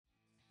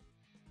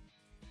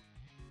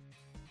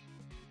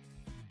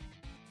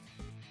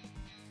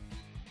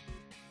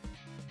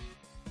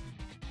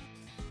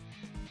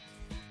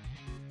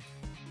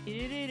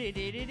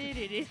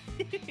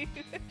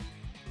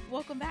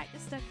Welcome back to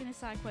Stuck in a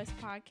Side Quest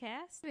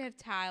podcast. We have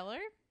Tyler,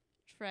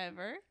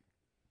 Trevor,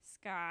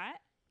 Scott,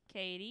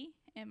 Katie,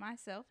 and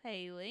myself,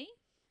 Haley.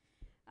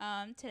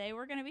 Today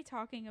we're going to be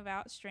talking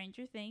about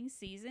Stranger Things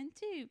Season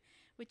 2,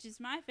 which is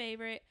my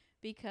favorite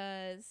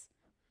because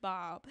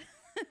Bob.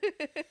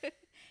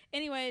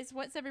 Anyways,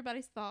 what's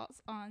everybody's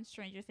thoughts on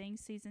Stranger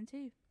Things Season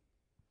 2?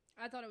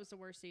 I thought it was the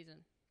worst season.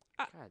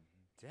 God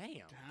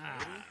damn.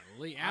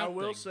 Golly, I out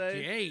will the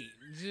say, gate.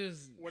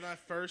 Just when I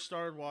first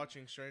started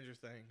watching Stranger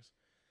Things,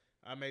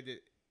 I made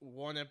it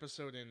one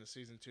episode into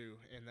season 2,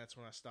 and that's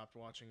when I stopped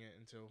watching it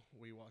until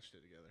we watched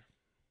it together.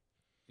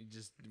 you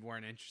just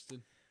weren't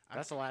interested.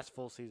 That's the last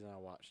full season I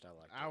watched. I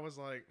liked it. I was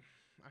like,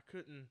 I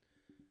couldn't.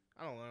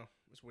 I don't know.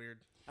 It's weird.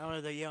 I don't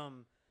know,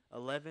 the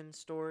 11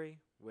 story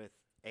with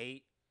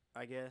 8,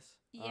 I guess.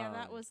 Yeah,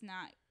 that was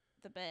not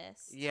the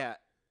best. Yeah,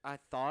 I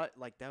thought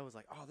like that was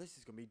like, oh, this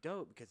is gonna be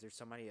dope because there's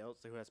somebody else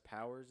who has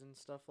powers and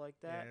stuff like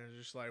that. And it's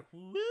just like,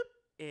 whoop.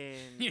 And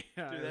Yeah,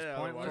 Dude, it's that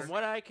pointless. from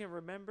what I can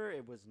remember,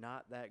 it was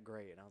not that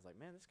great. And I was like,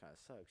 man, this kind of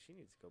sucks. She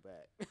needs to go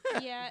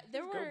back. Yeah,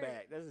 there Just were go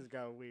back. This is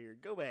kind of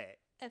weird. Go back.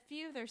 a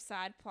few of their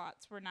side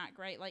plots were not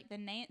great. Like the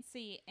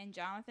Nancy and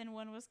Jonathan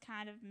one was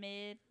kind of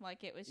mid.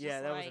 Like it was just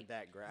Yeah, that like, wasn't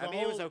that great. The I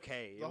mean, it was whole-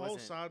 okay. The It whole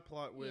wasn't- side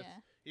plot with,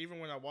 Yeah.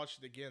 even when I watched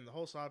it again, the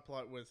whole side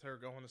plot with her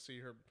going to see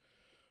her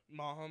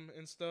mom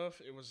and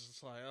stuff, it was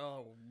just like,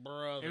 oh,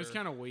 brother. It was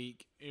kind of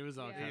weak. It was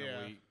all Yeah. kind of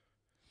Yeah. weak.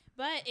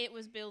 But it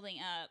was building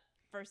up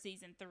for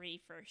season 3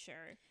 for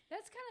sure.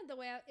 That's kind of the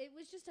way it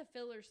was just a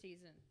filler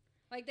season.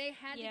 Like they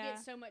had to Yeah.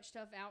 get so much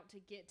stuff out to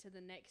get to the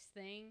next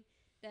thing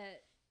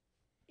that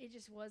it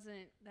just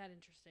wasn't that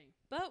interesting.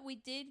 But we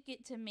did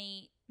get to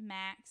meet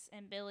Max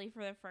and Billy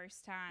for the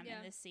first time Yeah.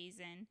 in this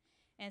season.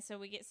 And so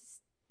we get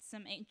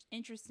some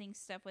interesting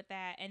stuff with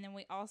that. And then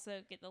we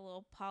also get the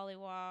little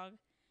polywog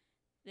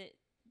that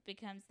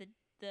becomes the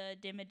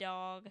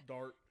Dimmadog.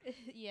 Dart.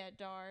 Yeah,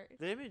 Dart.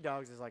 The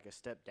Demodogs is like a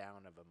step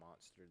down of a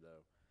monster,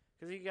 though.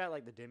 Because you got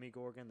like the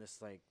Demogorgon,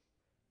 this like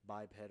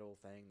bipedal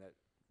thing that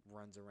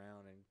runs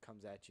around and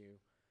comes at you.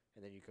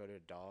 And then you go to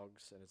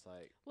dogs, and it's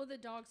like... Well, the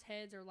dogs'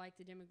 heads are like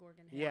the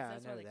Demogorgon heads. Yeah, I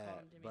That's why know they call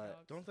that, them but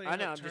Demodogs. Don't they I know,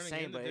 end up I'm just turning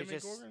saying, into but it's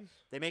just- Demogorgons?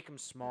 They make them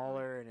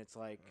smaller, and it's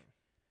like...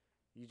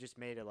 You just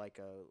made it like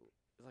a...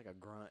 It's like a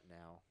grunt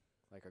now.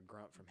 Like a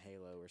grunt from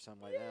Halo or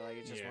something like that. Like,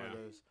 it's just one of Yeah.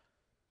 those...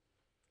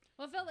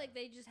 Well, it felt like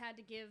they just had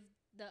to give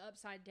the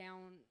upside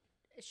down,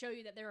 show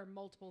you that there are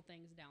multiple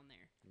things down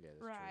there. Yeah,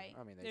 that's Right.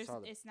 true. I mean, they There's, saw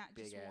the it's not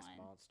just big-ass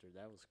one. monster.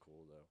 That was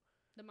cool, though.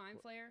 The Mind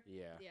Flayer.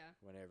 Yeah. Yeah.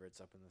 Whenever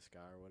it's up in the sky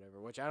or whatever.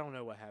 Which I don't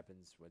know what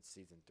happens with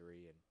season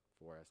 3 and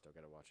 4. I still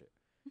got to watch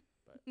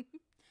it.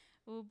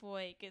 Oh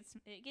boy, it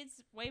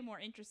gets way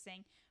more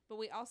interesting. But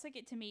we also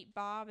get to meet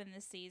Bob in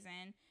this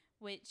season,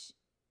 which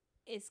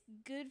is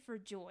good for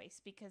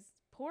Joyce because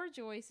poor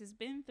Joyce has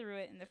been through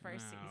it in the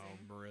first Oh,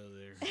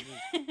 brother.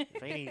 season.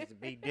 He needs to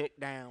be dick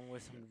down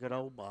with some good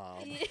old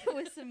Bob. Yeah,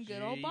 with some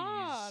good old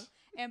Bob. Jeez.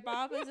 And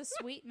Bob is a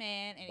sweet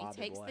man, and Bobby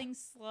he takes boy.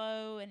 things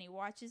slow, and he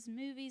watches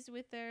movies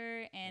with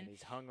her, And and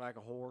he's hung like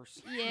a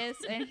horse. yes,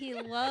 and he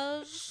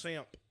loves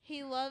Simp.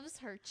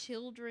 her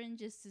children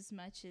just as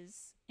much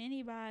as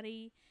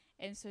anybody,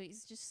 and so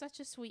he's just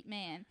such a sweet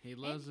man. He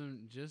loves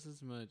him just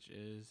as much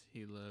as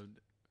he loved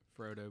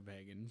Frodo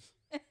Baggins.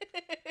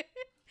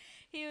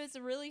 He was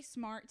really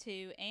smart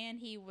too, and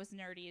he was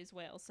nerdy as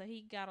well, so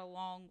he got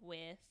along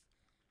with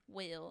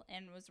Will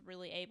and was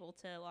really able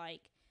to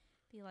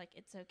be like,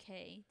 it's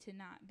okay to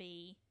not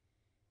be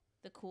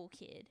the cool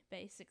kid.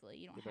 Basically,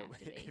 you don't have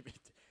to be.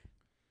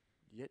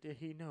 Yet did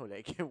he know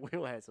that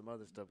Will had some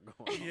other stuff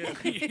going on? Yeah.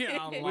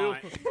 Yeah, a Will,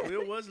 lot.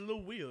 Will was a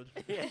little weird.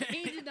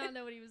 He did not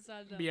know what he was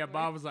signed up Yeah, for.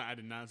 Bob was like, I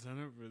did not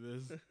sign up for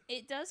this.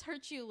 It does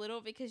hurt you a little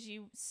because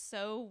you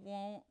so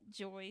want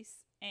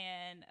Joyce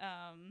and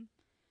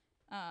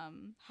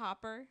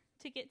Hopper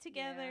to get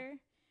together,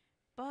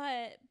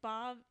 but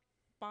Bob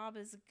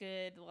is a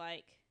good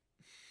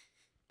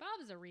Bob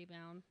is a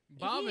rebound.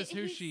 Bob is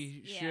who he's-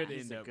 she yeah. should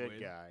He's end a up good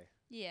with. guy.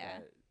 yeah.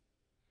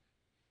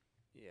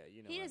 Yeah,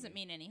 you know. He what I doesn't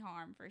mean any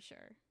harm for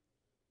sure.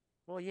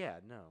 Well, yeah,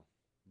 no,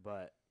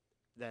 but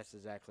that's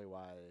exactly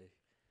why it's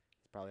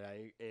probably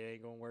it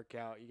ain't gonna work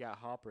out. You got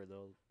Hopper,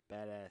 the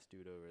badass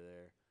dude over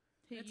there.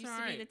 Who It's used to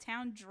be alright. the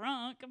town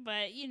drunk,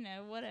 but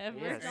whatever.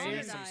 Yeah, His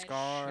daughter see some died.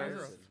 scars.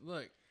 Sheriff, and-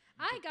 Look,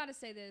 I gotta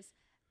say this.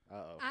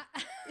 Uh-oh.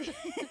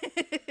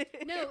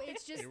 No,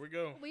 it's just Here we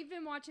go. we've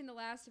been watching The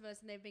Last of Us,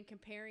 and they've been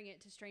comparing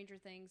it to Stranger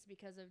Things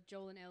because of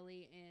Joel and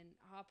Ellie and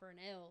Hopper and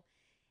Elle,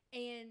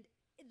 and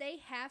they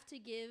have to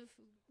give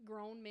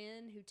grown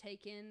men who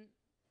take in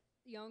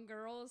young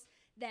girls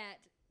that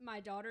my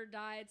daughter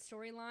died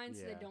storylines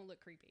so they Yeah. don't look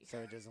creepy. So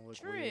it doesn't look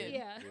True. weird.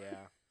 Yeah.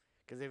 Yeah.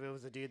 Because if it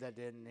was a dude that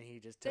didn't, he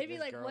just took They'd be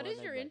this like, girl "What and is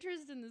they'd your be like,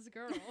 interest in this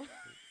girl?"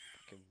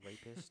 Fucking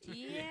rapist.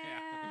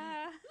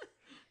 Yeah.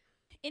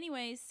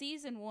 Anyways,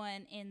 season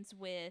 1 ends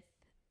with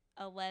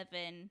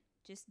 11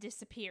 just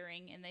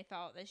disappearing, and they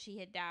thought that she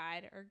had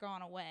died or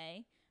gone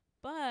away.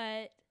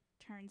 But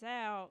turns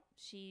out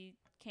she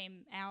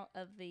came out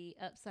of the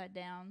upside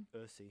down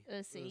Ussy.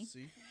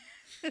 Ussy.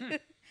 Let's see.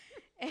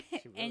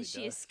 and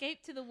she does.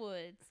 escaped to the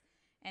woods.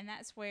 And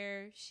that's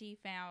where she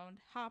found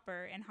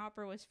Hopper, and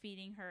Hopper was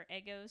feeding her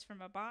Eggos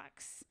from a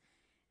box.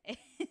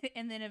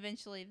 And then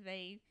eventually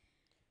they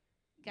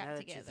got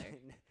together.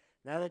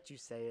 Now that you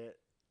say it,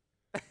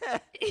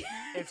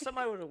 if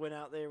somebody would have went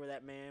out there with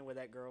that man, with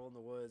that girl in the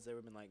woods, they would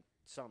have been like,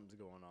 something's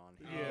going on.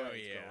 Yeah, What's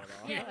yeah.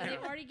 going on? Yeah,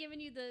 they've already given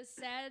you the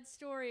sad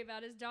story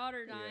about his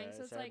daughter dying, Yeah,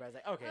 so it's like, everybody's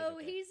okay, oh,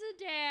 it's okay. he's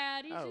a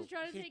dad. He's just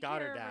trying to his take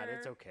daughter care of died. her.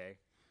 It's okay.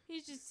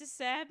 He's just a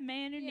sad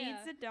man who Yeah. needs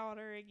a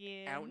daughter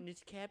again. Out in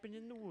his cabin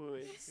in the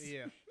woods.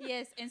 Yeah.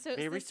 Yes, and so it's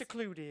Very this,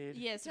 secluded.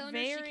 yes, Telling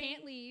very, her she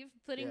can't leave,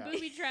 putting Yeah.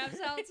 booby traps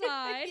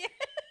outside. Yeah.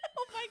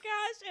 Oh my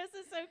gosh,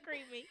 this is so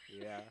creepy.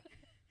 Yeah.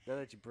 Now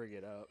that you bring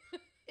it up.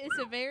 It's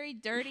a very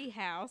dirty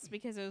house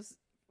because it was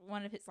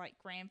one of his like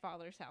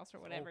grandfather's house or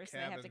whatever, so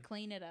they have to cabin.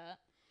 clean it up.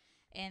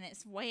 And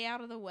it's way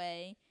out of the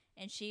way,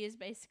 and she is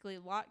basically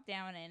locked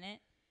down in it,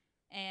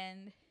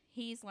 and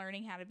he's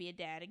learning how to be a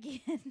dad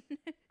again.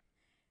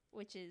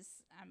 Which is,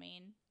 I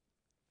mean,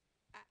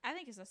 I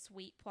think it's a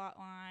sweet plot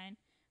line,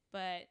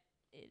 but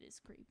it is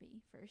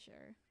creepy for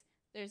sure.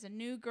 There's a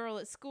new girl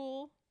at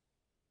school.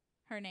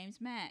 Her name's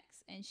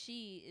Max, and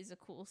she is a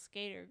cool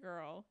skater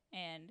girl.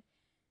 And,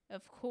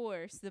 of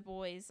course, the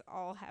boys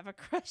all have a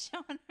crush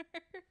on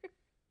her.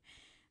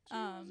 She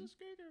was a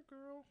skater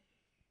girl.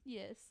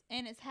 Yes,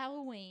 and it's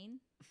Halloween.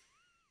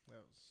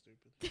 That was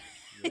stupid.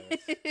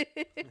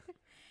 Yes.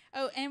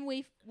 Oh, and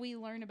we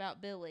learn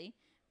about Billy.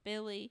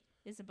 Billy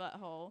is a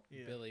butthole,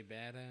 Yeah. Billy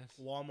Badass.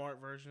 Walmart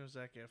version of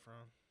Zac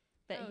Efron.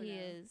 but Oh, he no.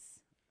 is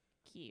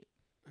cute.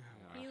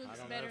 He I looks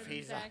don't know better if than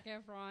he's Zac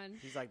Efron.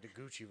 He's like the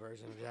Gucci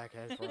version of Zac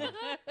Efron.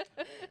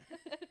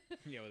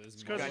 Yeah, with his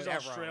It's because Zac he's Efron.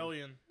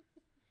 Australian.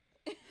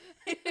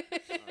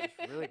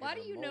 It's really Why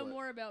good do you with a know mullet.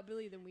 more about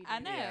Billy than we do? I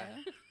know. Yeah.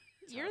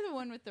 You're the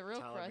one with the real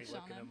Tyler be crush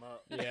on looking him.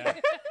 up. Yeah.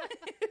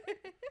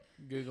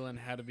 Googling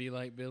how to be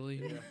like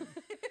Billy.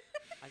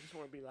 I just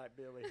want to be like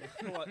Billy.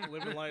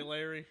 Living like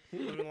Larry.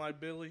 Living like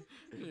Billy.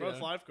 Both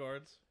Yeah.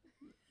 lifeguards.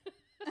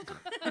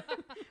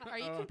 Are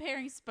you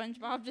comparing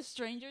SpongeBob to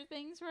Stranger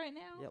Things right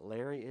now? Yeah,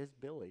 Larry is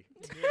Billy.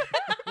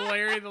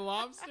 Larry the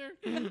Lobster.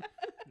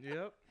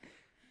 Yep.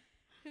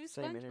 Who's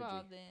Same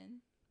SpongeBob energy.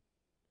 then?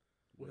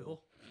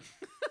 Will.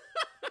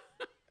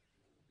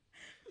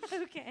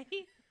 Okay.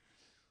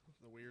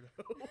 The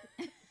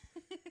weirdo.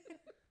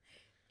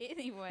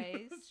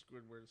 Anyways.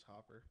 Squidward's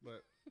Hopper.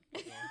 But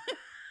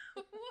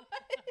What?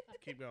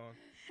 keep going.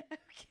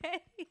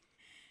 Okay.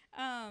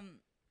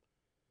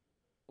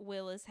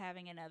 Will is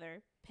having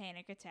another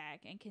panic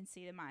attack and can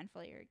see the mind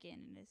flayer again,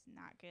 and it's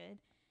not good.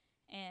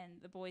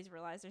 And the boys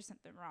realize there's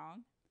something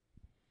wrong.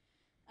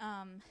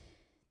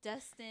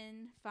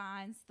 Dustin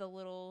finds the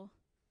little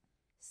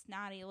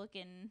snotty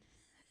looking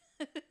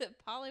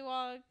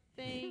pollywog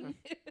thing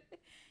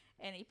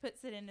and he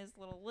puts it in his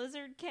little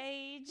lizard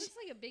cage. Looks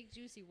like a big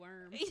juicy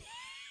worm.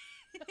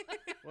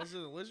 Was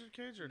it a lizard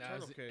cage or a No,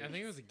 turtle cage? I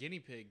think it was a guinea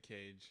pig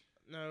cage.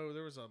 No,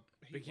 there was a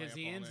heat Because lamp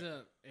he on ends it.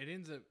 up, it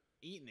ends up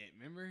eating it.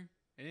 Remember?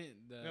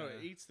 No,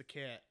 it eats the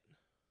cat.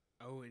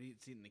 Oh, it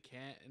eats eating the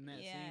cat in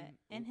that Yeah, scene.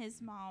 and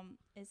his mom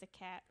is a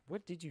cat.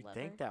 What did you Lover.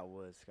 think that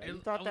was? Scott? You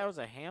It- thought I- that was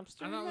a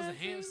hamster? I thought it was a in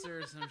that scene? hamster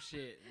or some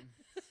shit.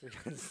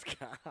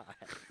 Scott.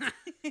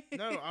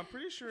 No, I'm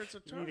pretty sure it's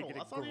a You need to turtle. get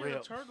a I thought he had a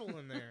grip. turtle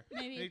in there.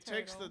 Maybe And a he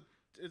takes turtle.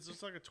 the. It's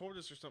just like a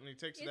tortoise or something. He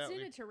takes it It's out. in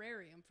and a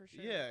terrarium for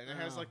sure. yeah, and it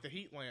has Oh. like the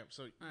heat lamp.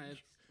 So It's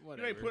you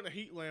whatever. ain't putting a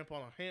heat lamp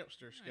on a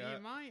hamster, Scott.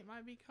 It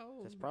might be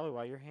cold. That's probably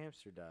why your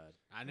hamster died.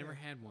 I never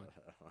had one.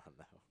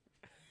 no.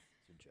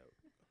 It's a joke.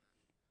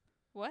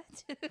 What?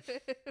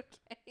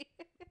 Okay.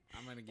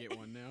 I'm gonna get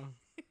one now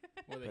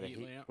with a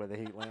heat lamp. With a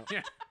heat lamp.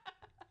 Yeah.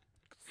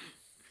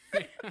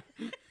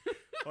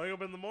 Wake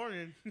up in the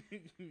morning,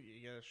 you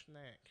got a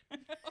snack.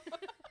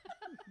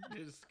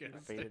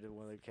 Disgusting. Feed it to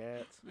one of the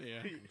cats. Yeah.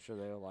 I'm sure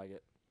they'll like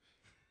it.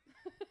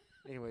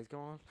 Anyways, go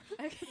on.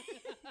 Okay.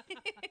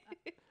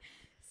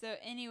 So,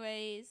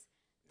 anyways,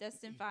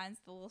 Dustin finds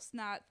the little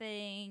snot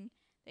thing.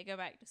 They go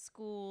back to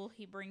school.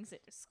 He brings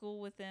it to school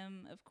with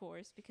him, of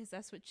course, because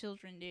that's what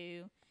children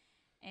do.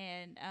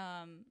 And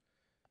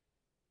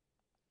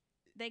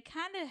they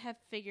kind of have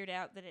figured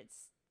out that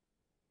it's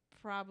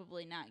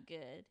probably not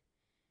good,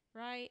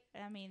 right?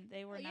 I mean,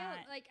 they were Yeah,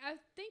 not. like I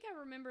think I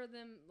remember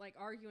them like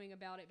arguing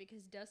about it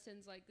because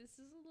Dustin's like, "This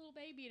is a little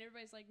baby," and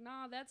everybody's like,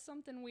 "Nah, that's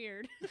something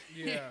weird."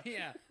 Yeah.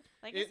 Yeah.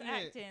 Like, it's Isn't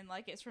it- acting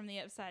like it's from the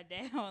upside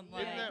down.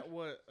 Like, Isn't that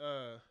what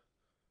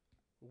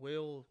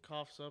Will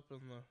coughs up in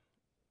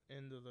the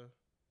end of the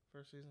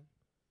first season?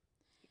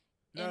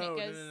 And it No,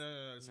 goes-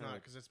 no, it's No. not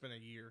because it's been a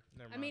year.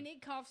 Never I mind. mean,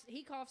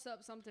 he coughs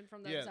up something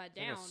from the Yeah, upside it's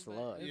like a down.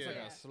 slug. But, It's Yeah.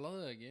 like a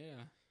slug,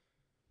 yeah.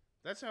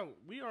 That's how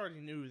we already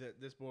knew that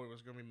this boy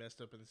was going to be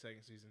messed up in the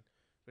second season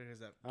because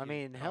that. I kid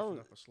mean, coughing hell-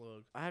 up a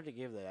slug. I have to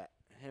give that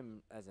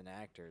him as an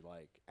actor,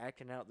 like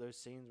acting out those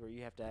scenes where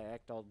you have to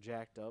act all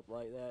jacked up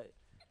like that.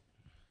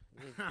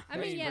 I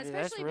mean, yeah, That's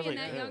especially really being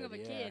that young good, of a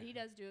yeah. kid, he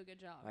does do a good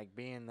job. Like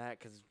being that,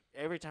 because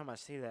every time I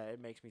see that, it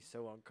makes me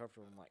so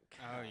uncomfortable. I'm like,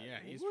 Oh yeah,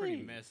 he's pretty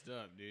golly. messed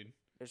up, dude.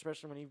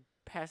 Especially when he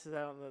passes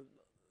out on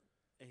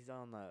he's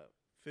on the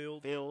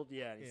Filled.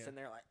 Yeah, and he's Yeah. sitting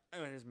there like,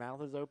 oh, and his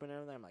mouth is open and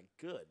everything. I'm like,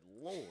 good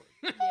lord.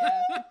 Yeah.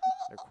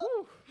 Like,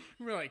 whew.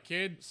 We're like,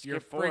 kid, Skip you're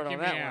forward on freaking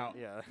that me one. out,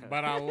 Yeah.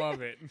 but I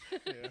love it.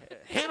 Yeah.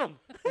 Hit him.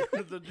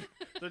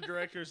 the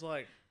director's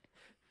like,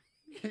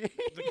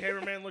 the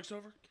cameraman looks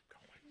over.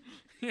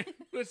 Keep going.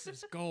 This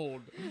is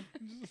gold.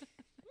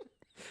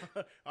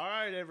 All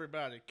right,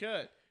 everybody,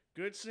 cut.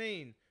 Good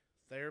scene.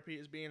 Therapy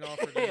is being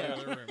offered in the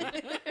other room.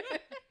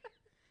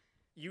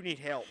 You need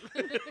help.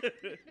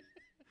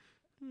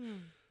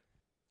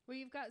 Well,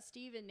 you've got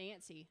Steve and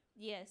Nancy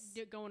Yes.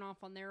 going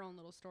off on their own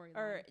little storyline.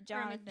 Or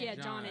Jonathan. Yeah,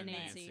 John John and and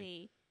Nancy.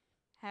 Nancy.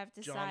 Have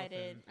decided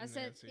Jonathan. I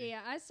said, Nancy.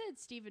 I said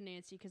Steve and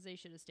Nancy because they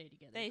should have stayed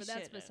together. They but that's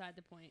should've. beside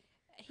the point.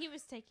 he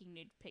was taking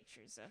nude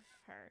pictures of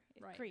her.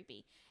 Right.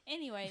 Creepy.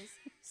 Anyways,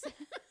 so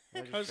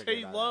Because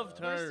he loved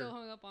We're her. still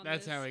hung up on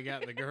That's this. how he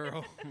got the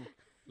girl.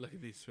 Look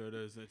at these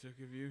photos I took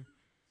of you.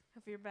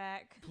 of your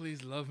back.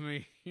 Please love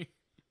me.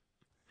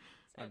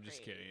 So I'm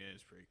just creepy. kidding. It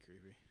is pretty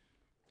creepy.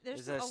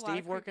 There's Is a lot of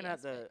Steve working creepy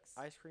at the aspects.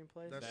 ice cream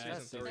place? That's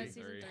That's season That's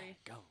three. season 3.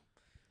 Go.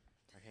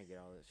 I can't get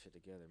all that shit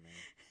together,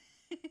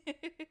 man.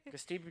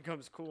 Because Steve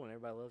becomes cool, and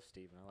everybody loves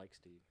Steve, and I like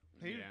Steve.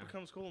 He Yeah.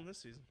 becomes cool in this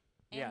season.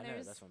 And Yeah, I know.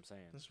 there's- That's what I'm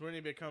saying. That's when he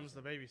becomes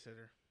the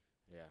babysitter.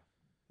 Yeah.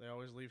 They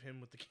always leave him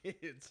with the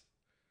kids.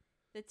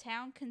 The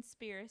town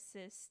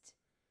conspiracist,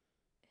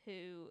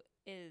 who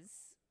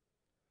is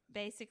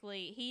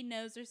basically, he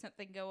knows there's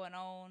something going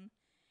on,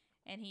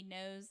 and he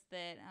knows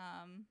that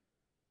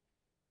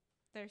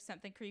there's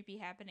something creepy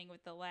happening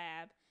with the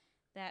lab.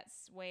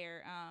 That's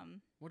where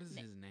What is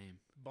Na- his name?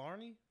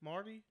 Barney?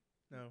 Marty?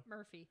 No.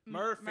 Murphy.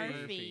 Murphy.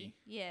 Murphy.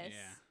 Yes.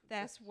 Yeah.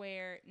 That's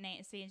where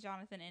Nancy and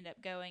Jonathan end up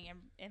going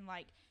and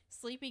like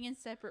sleeping in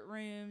separate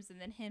rooms,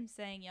 and then him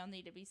saying y'all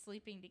need to be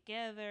sleeping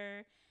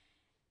together.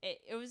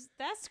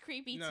 That's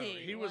creepy No, too.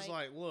 he was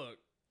like, look,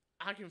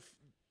 I can.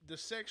 The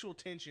sexual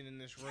tension in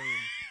this room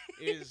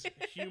is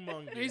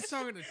humongous. He's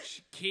talking to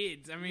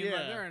kids. I mean, like,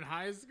 Yeah. they're in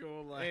high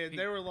school. Like, And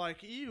they were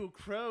like, ew,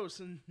 gross,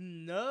 and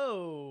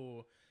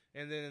no.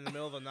 And then in the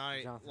middle of the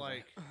night, Jonathan's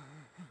like,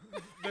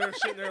 they're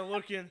sitting there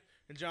looking,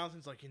 and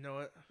Jonathan's like, you know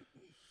what?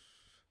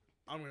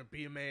 I'm going to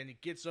be a man. He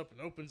gets up and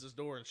opens his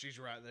door, and she's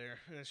right there.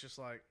 And it's just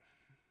like,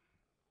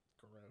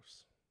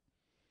 gross.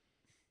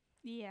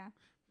 yeah.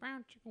 Bow,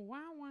 chicka,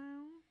 wow,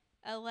 wow.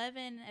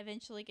 11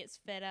 eventually gets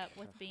fed up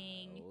with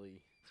being.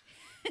 Holy.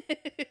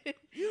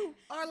 You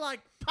are like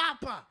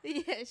Papa.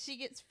 Yeah, she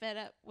gets fed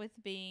up with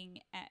being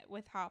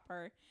with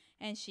Hopper,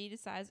 and she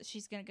decides that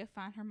she's gonna go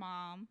find her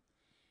mom.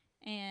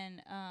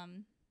 And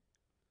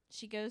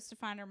she goes to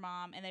find her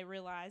mom, and they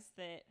realize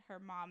that her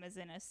mom is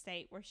in a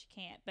state where she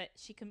can't. But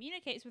she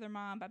communicates with her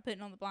mom by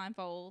putting on the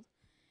blindfold,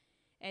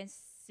 and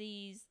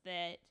sees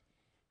that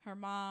her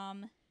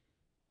mom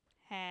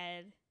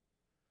had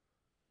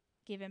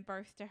given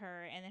birth to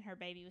her, and then her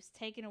baby was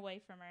taken away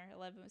from her.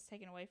 11 was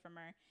taken away from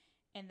her.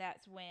 And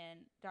that's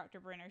when Dr.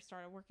 Brenner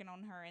started working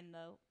on her in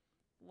the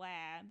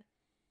lab.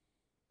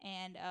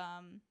 And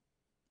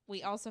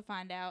we also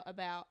find out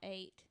about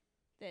 8,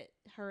 that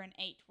her and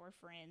 8 were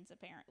friends,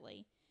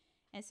 apparently.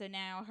 And so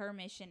now her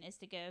mission is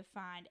to go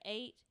find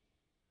 8.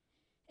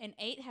 And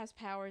 8 has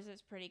powers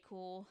that's pretty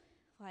cool.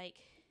 Like,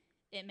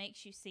 it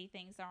makes you see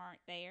things that aren't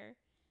there.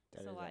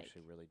 That So, is like,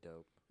 actually really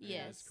dope. Yes.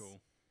 Yeah, that's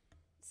cool.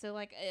 So,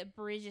 like, a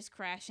bridge is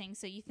crashing,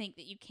 so you think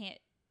that you can't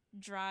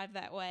drive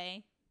that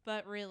way.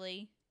 But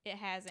really, it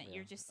hasn't. Yeah.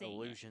 You're just seeing it.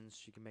 illusions.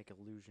 She can make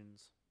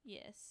illusions.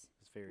 Yes.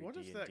 It's very What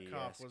if D&D that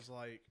cop -esque. was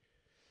like,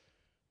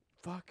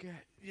 Fuck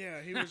it.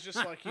 yeah, he was just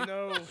like, you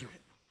know,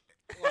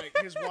 like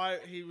his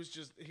wife, he was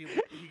just,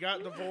 he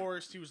got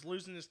divorced, he was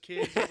losing his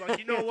kids. He was like,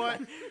 you know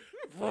what?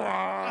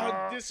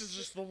 This is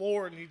just the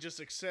Lord, and he just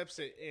accepts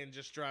it and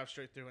just drives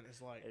straight through it.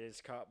 It's like, And his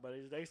cop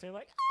buddies next to him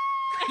like,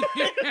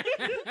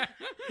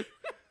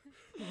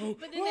 But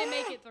then they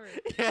make it through.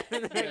 yeah,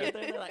 and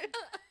they're like,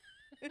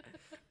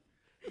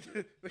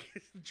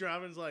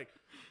 driving's like,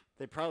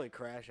 they probably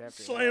crash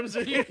after slams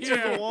it into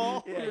Yeah. the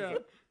wall. Yeah. Yeah.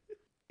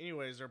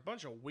 Anyways, they're a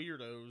bunch of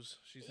weirdos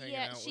she's hanging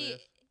Yeah, out she.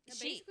 with. They're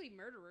She. basically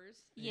murderers.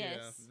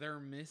 Yes. They're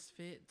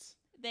misfits.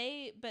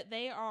 But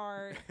they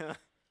are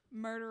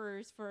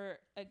murderers for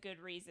a good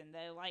reason,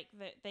 though. Like,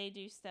 they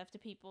do stuff to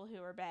people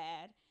who are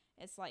bad.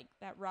 It's like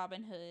that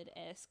Robin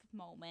Hood-esque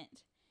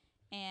moment.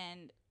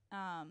 And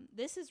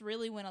this is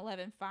really when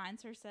 11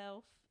 finds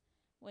herself,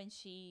 when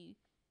she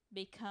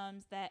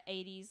becomes that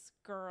 80s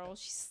girl.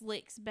 She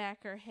slicks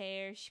back her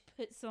hair. She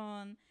puts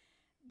on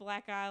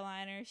black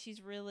eyeliner.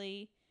 She's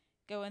really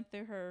going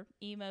through her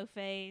emo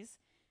phase.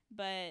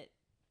 But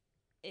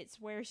it's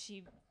where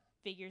she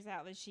figures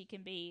out that she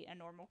can be a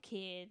normal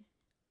kid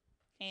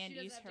and she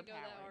doesn't use have her to go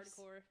powers.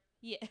 that hardcore.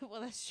 Yeah,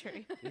 well, that's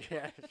true.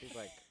 Yeah, she's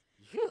like,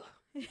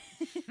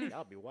 yeah.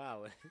 Y'all be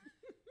wildin'.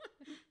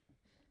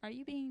 Are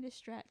you being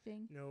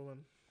distracting? No,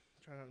 I'm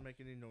trying not to make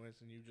any noise,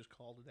 and you just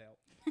called it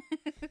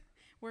out.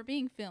 We're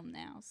being filmed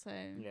now, so.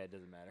 Yeah, it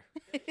doesn't matter.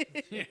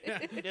 Yeah.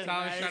 It doesn't Tyler's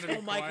matter. trying Just to be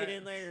gonna mic quiet. it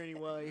in there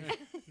anyway.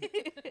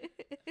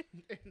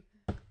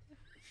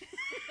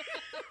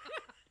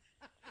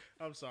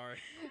 I'm sorry.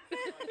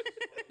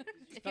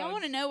 If y'all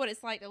want to know what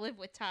it's like to live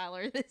with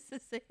Tyler, this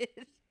is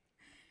it.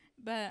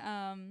 But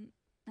I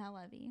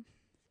love you.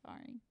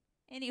 Sorry.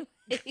 Anyways.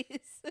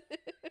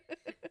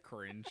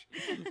 Cringe.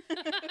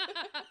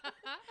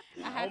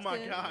 Oh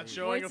my God,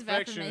 showing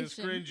affection is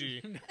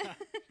cringy.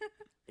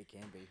 It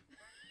can be.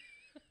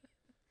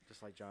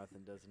 Just like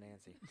Jonathan does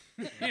Nancy.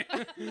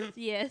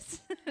 Yes.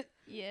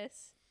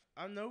 Yes.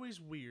 I know he's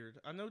weird.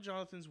 I know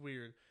Jonathan's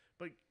weird.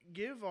 But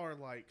give our,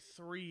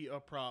 3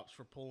 props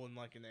for pulling,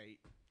 an 8.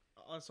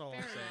 That's all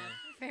I'm saying.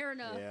 Fair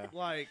enough. Yeah.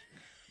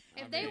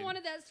 If they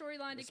wanted that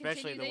storyline to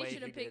especially continue, the way they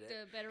should have he did picked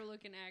it. a better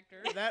looking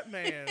actor.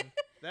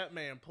 That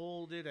man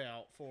pulled it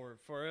out for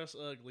us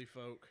ugly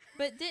folk.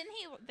 But didn't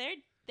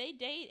they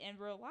date in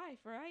real life,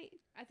 right?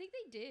 I think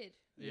they did.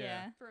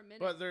 Yeah. For a minute.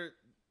 But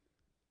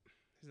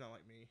he's not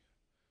like me.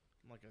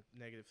 I'm like a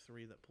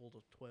 -3 that pulled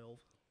a 12.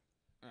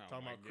 Oh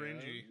Talking my about God.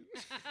 cringy.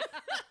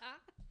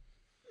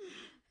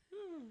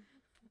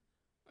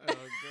 Oh,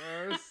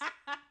 gross.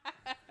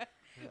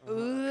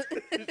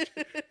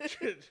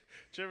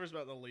 Trevor's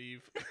about to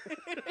leave.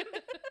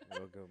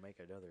 We'll go make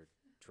another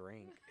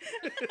drink.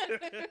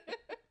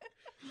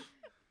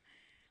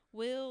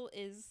 Will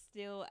is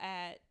still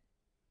at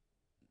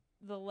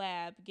the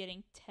lab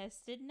getting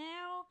tested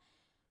now.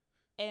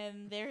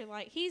 And they're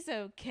like, he's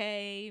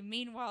okay.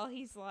 Meanwhile,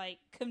 he's like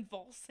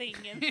convulsing.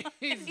 And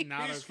He's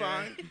not He's okay.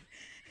 fine.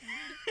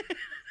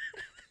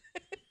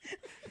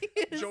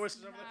 He Joyce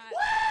is is over not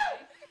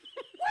there.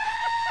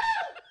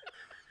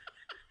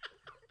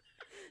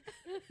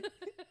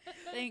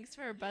 Thanks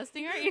for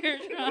busting our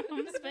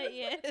eardrums, but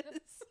yes.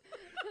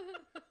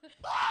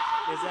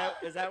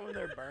 Is that when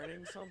they're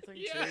burning something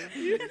Yeah, too?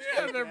 yeah,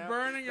 It's they're freaking out?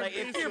 burning a Like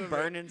if piece you're of it.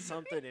 burning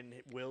something and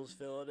Will's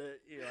feeling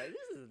it, you're like,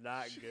 this is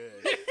not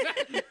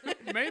good.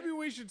 Maybe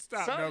we should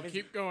stop. Something No, is-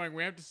 keep going.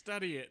 We have to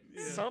study it.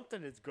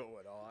 Something is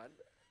going on.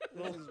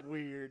 This is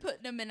weird.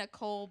 Putting them in a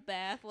cold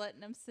bath,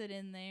 letting them sit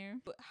in there.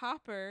 But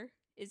Hopper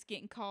is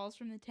getting calls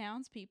from the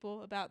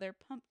townspeople about their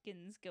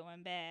pumpkins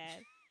going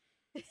bad.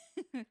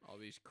 All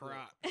these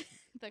crops.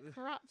 The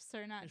crops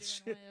are not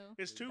doing well.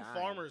 It's two Dying.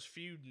 farmers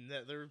feuding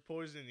that they're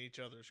poisoning each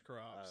other's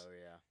crops. Oh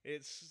yeah.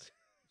 It's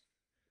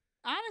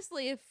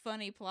Honestly, a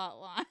funny plot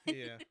line.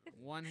 yeah,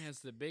 One has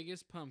the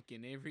biggest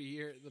pumpkin every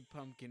year at the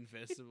pumpkin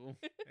festival.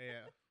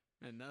 yeah.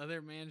 And the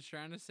other man's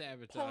trying to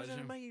sabotage Poison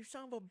him. me, you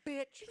son of a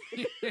bitch.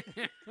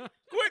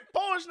 Quit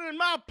poisoning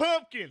my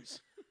pumpkins.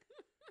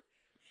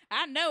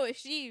 I know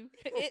it's you.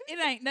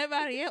 It ain't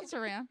nobody else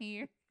around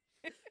here.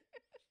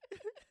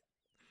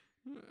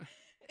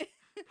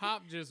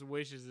 Hop just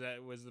wishes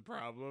that was the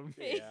problem.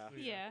 Yeah.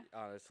 Yeah.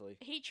 Honestly.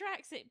 He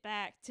tracks it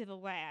back to the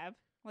lab.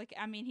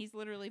 He's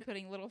literally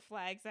putting little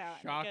flags out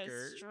and it Shocker.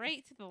 goes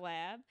straight to the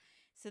lab.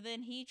 So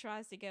then he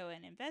tries to go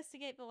and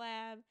investigate the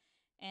lab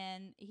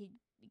and he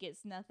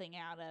gets nothing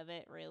out of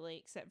it really,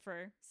 except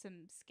for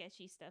some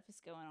sketchy stuff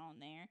is going on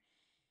there.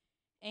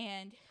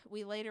 And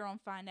we later on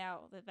find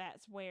out that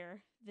that's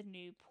where the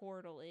new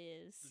portal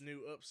is. The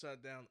new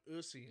upside down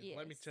Ussy. And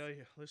let me Yes. tell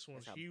you, this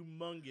one's It's a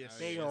humongous. Oh,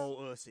 Big yes. old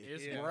ussy.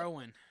 It's Yeah.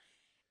 growing.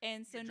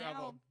 And so You drive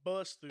now a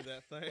bus through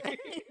that thing.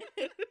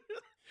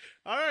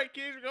 All right,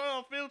 kids, we're going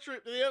on a field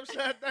trip to the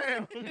upside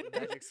down.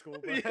 Magic school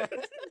bus. Yeah.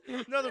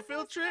 Another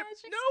field trip?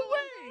 Magic No school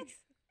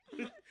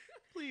way. bus.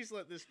 Please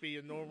let this be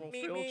a normal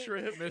Meep, field meep.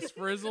 trip. Miss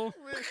Frizzle.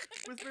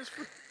 with Miss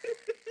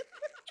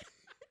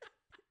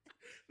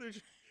They're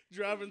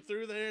driving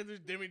through there. There's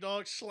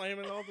Demodogs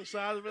slamming off the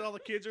side of it. All the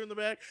kids are in the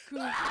back. School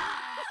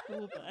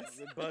bus.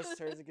 The bus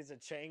turns and gets a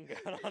chain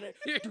gun on it.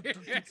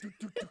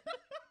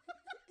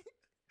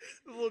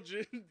 The little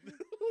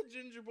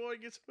ginger boy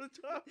gets on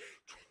the top.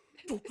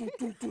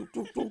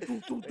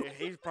 Yeah,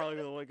 he's probably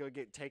the one gonna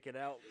get taken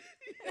out,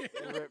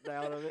 ripped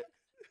out of it.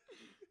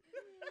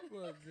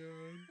 Oh, God.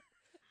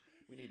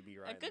 We need to be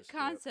A right. good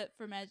concept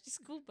for Magic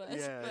School Bus,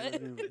 Yeah, but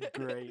this is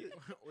great.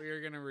 We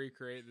are going to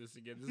recreate this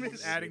again. This Miss-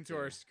 is adding to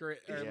our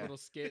script, our Yeah. little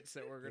skits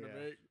that we're going to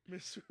Yeah. make.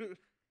 Miss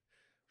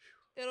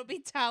it'll be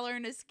Tyler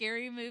in a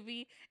scary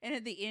movie, and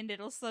at the end,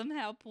 it'll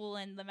somehow pull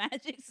in the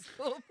Magic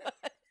School Bus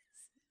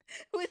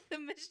with the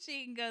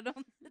machine gun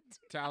on the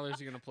top. Tyler's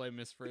going to play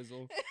Miss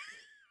Frizzle.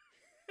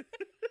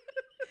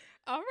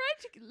 All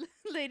right,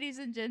 ladies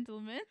and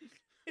gentlemen.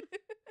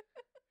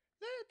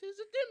 That is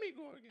a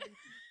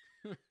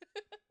demigorgon.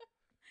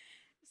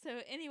 So,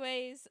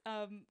 anyways,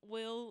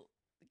 Will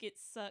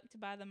gets sucked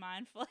by the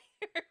mind flayer.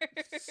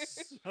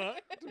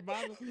 Sucked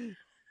by the-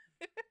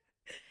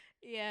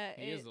 Yeah,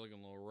 He is looking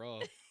a little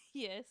rough.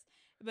 yes,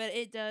 but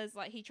it does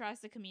he tries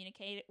to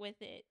communicate it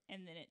with it,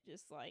 and then it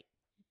just I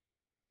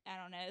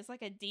don't know, it's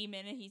like a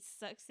demon, and he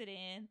sucks it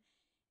in,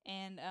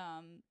 and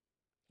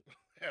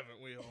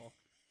Haven't we all?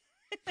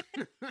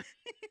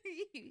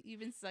 you've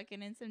been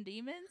sucking in some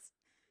demons.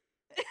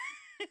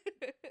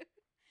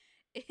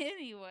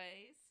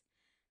 Anyways,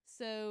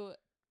 so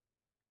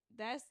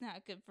that's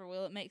not good for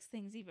Will. It makes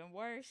things even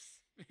worse.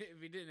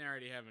 If he didn't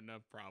already have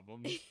enough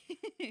problems.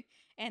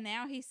 And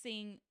now he's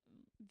seeing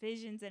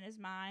visions in his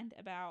mind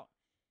about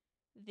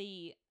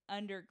the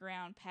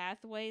underground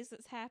pathways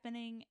that's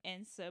happening.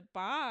 And so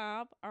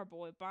Bob, our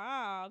boy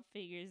Bob,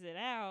 figures it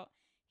out.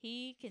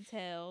 he can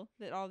tell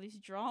that all these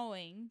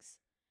drawings.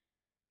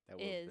 That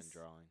would have been Is-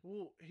 drawing.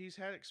 Well, he's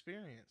had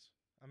experience.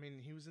 I mean,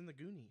 he was in the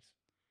Goonies.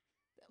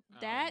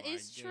 That Oh my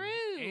is goodness.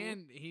 true.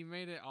 And he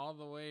made it all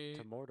the way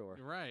To Mordor.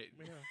 right.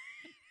 Yeah.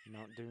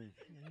 Mount Doom.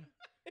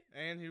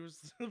 And he was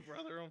the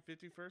brother on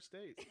 51st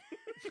Dates.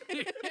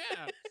 Yeah,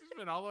 he's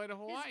been all the way to His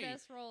Hawaii.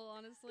 best role,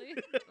 honestly.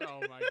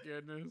 Oh my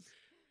goodness.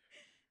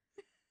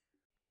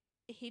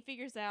 He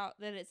figures out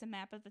that it's a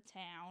map of the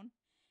town,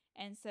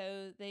 and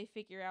so they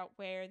figure out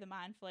where the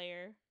Mind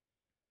Flayer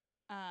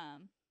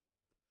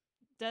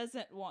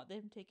doesn't want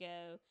them to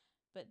go,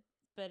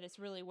 but it's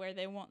really where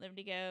they want them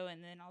to go,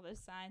 and then all those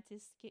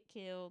scientists get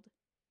killed.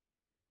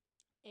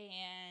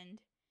 And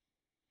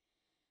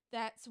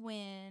that's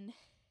when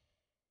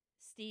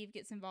Steve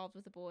gets involved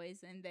with the boys,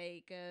 and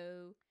they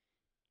go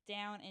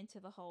down into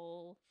the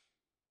hole,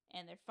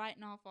 and they're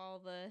fighting off all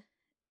the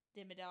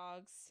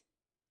Demodogs.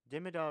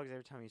 Demodogs,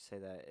 every time you say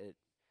that, I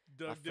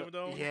Doug feel-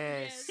 Dimmadome.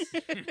 Yes.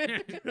 Doug I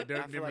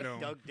feel like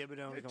Dimmadome. Doug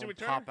Dimmadome Hey, is going Jimmy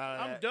to pop Turner, out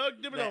of I'm that.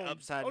 Doug Dimmadome.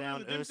 upside Oh, down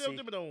you're the OC.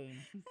 Dimmadome.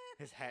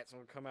 His hat's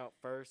going to come out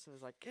first, and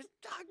it's like, it's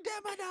Doug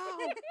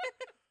Dimmadome!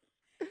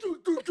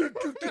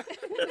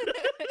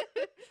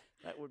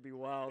 That would be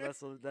wild. That's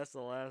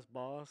the last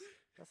boss.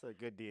 That's a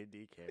good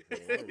D&D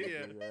campaign. I would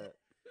Yeah. do that.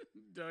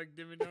 Doug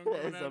Dimmadome coming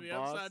As out a of the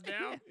boss. upside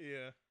down.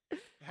 Yeah.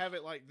 Have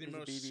it like the There's a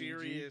most BB&G.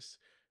 serious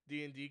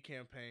D&D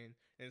campaign.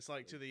 And it's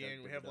like to the Doug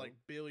end, we have like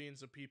Dimmadome.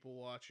 billions of people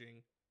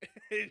watching.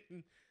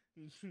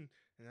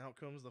 And out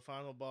comes the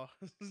final boss.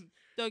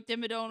 Doug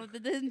Dimmadome of the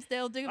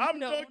Dimsdale Dimmadome. I'm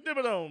Doug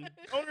Dimmadome,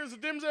 owners of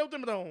Dimsdale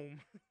Dimmadome.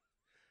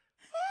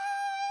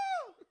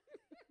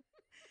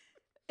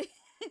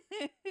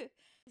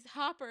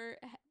 Hopper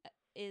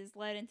is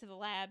led into the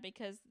lab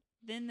because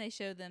then they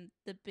show them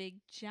the big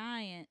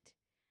giant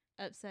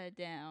upside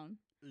down.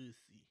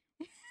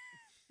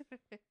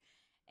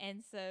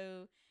 And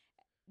so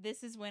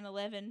this is when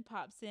 11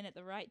 pops in at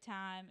the right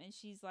time, and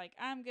she's like,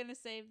 I'm going to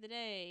save the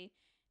day.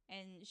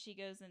 And she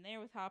goes in there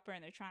with Hopper,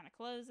 and they're trying to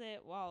close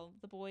it while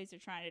the boys are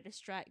trying to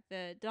distract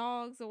the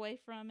dogs away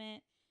from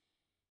it.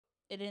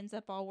 It ends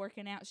up all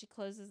working out. She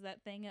closes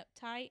that thing up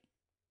tight.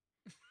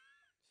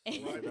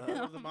 Right up.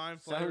 before the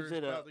mind Sews flayer is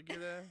it about up. to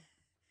get at.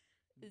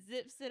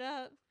 Zips it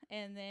up,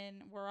 and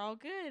then we're all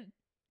good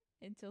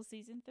until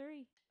season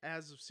 3.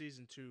 As of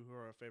season 2, who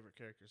are our favorite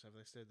characters? Have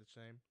they stayed the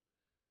same?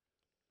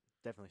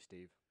 Definitely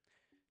Steve.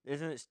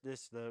 Isn't it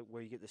this the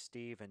where you get the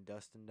Steve and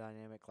Dustin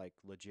dynamic, like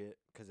legit?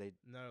 Because they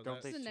No, Don't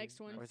that's they- the next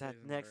one. Or is that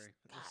season next? 3.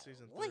 That's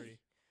season Golly. 3.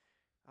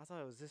 I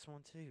thought it was this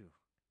one too.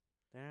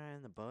 They're not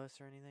in the bus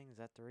or anything. Is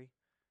that 3?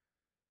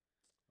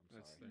 I'm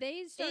That's sorry.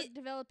 They start It-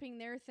 developing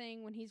their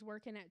thing when he's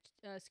working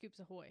at Scoops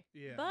Ahoy.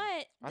 Yeah. But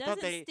I thought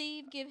doesn't they-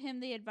 Steve give him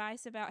the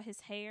advice about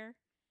his hair?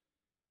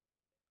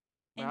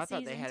 Well, in I thought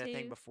they season had a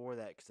thing 2? before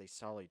that because they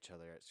saw each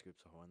other at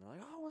Scoops Ahoy and they're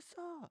like, "Oh, what's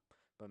up?"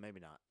 But maybe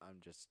not. I'm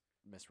just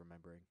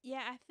misremembering.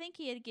 Yeah, I think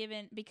he had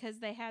given, because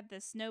they had the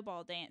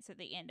snowball dance at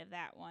the end of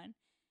that one,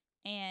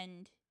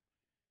 and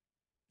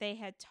they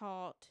had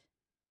taught,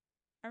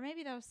 or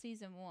maybe that was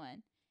season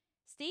 1.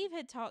 Steve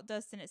had taught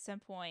Dustin at some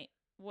point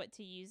what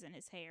to use in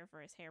his hair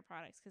for his hair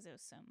products because it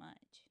was so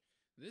much.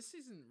 This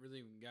season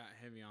really got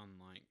heavy on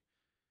like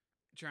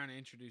trying to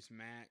introduce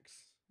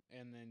Max,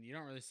 and then you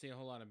don't really see a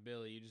whole lot of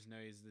Billy. You just know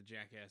he's the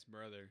jackass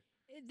brother.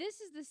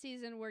 This is the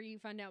season where you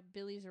find out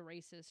Billy's a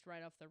racist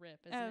right off the rip,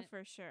 isn't Oh, it?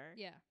 for sure.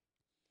 Yeah.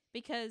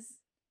 Because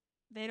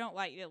they don't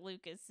like that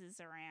Lucas is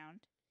around.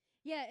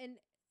 Yeah, and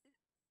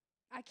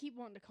I keep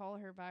wanting to call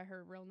her by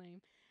her real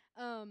name.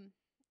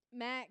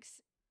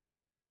 Max,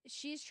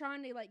 she's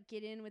trying to like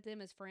get in with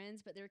them as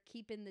friends, but they're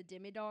keeping the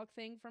Dimmadog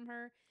thing from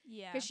her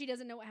Yeah. because she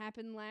doesn't know what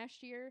happened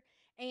last year,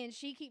 and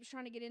she keeps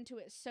trying to get into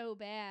it so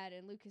bad,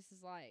 and Lucas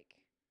is like,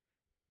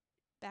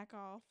 Back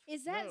off.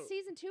 "Is that No,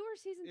 season 2 or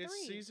season 3?"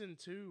 It's season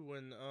 2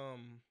 when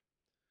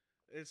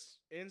it's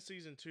in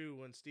season 2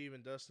 when Steve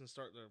and Dustin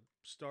start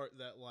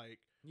that like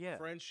Yeah,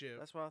 friendship,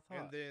 that's what I thought.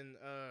 and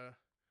then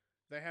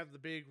they have the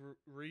big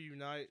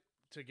reunite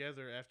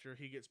together after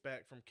he gets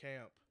back from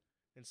camp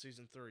in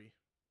season 3.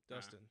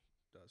 Dustin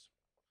does.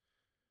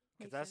 Because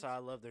Makes that's sense. how I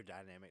love their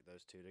dynamic,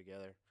 those two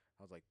together.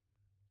 I was like,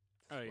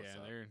 this Oh is yeah, what's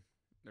up.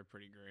 they're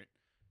pretty great.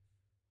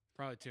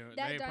 Probably two.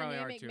 That they probably are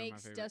dynamic two of my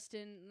makes favorite.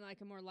 Dustin like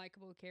a more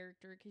likable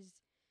character because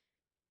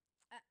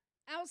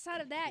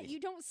outside of that, you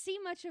don't see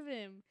much of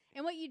him,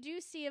 and what you do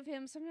see of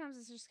him, sometimes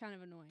it's just kind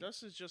of annoying.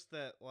 Dustin's just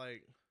that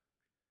like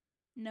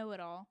Know it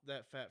all.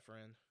 that fat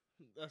friend.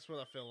 That's what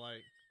I feel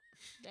like.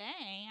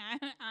 Dang.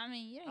 I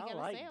mean, you ain't I gotta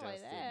like say it like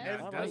Dustin. that.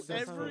 Yeah, Every, Dustin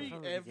every,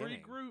 every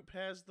beginning. group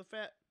has the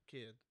fat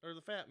kid or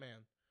the fat man,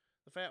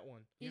 the fat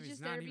one. Yeah, He's but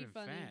just not there to be even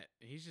funny. fat.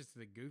 He's just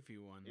the goofy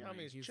one. Yeah, I like,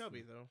 mean he's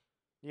chubby though.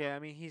 Yeah, I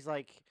mean he's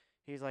like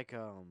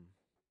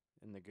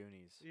in the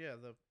Goonies. Yeah,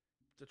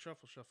 the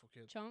truffle shuffle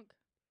kid. Chunk.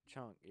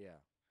 Chunk, yeah.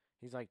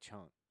 He's like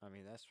Chunk. I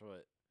mean that's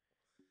what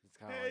it's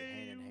kind of like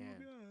hand in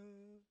hand.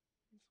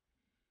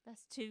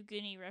 That's 2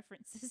 Goonie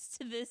references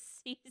to this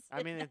season.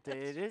 I mean, it of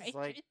is Stranger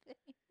like- Things.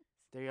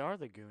 They are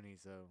the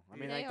Goonies though. I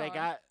mean They like they are.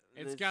 got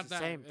It's got the that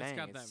same it's thing.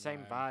 got It's that the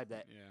same vibe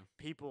that yeah.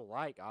 people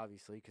like,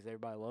 obviously, because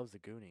everybody loves the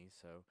Goonies.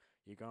 So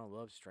you're gonna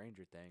love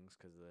Stranger Things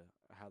because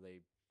of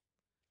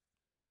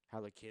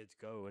how the kids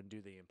go and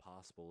do the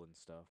impossible and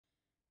stuff.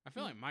 I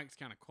feel like Mike's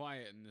kind of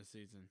quiet in this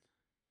season.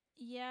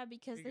 Yeah,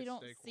 because He they could don't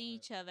stay see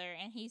quiet. each other,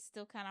 and he's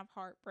still kind of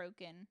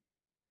heartbroken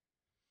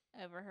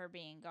over her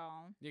being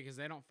gone. Yeah, because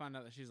they don't find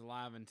out that she's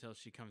alive until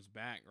she comes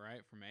back,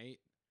 right, from 8.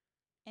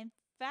 In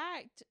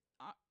fact,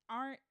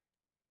 aren't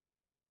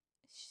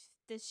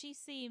does she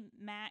see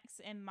Max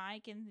and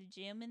Mike in the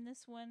gym in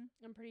this one,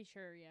 I'm pretty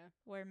sure, yeah.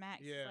 where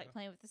Max is Yeah. like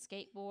playing with the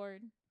skateboard,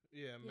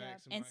 Yeah,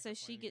 Max and and Mike so are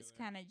she playing gets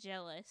together. kind of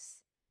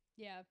jealous.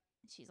 Yeah.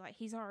 She's like,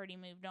 he's already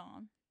moved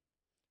on.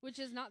 Which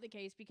is not the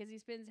case because he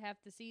spends half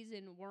the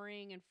season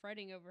worrying and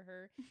fretting over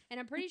her. And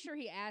I'm pretty sure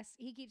he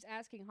keeps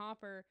asking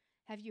Hopper,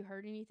 have you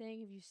heard anything?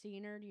 Have you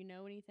seen her? Do you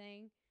know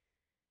anything?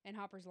 And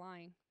Hopper's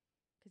lying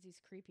because he's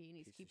creepy and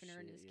he's Piece of keeping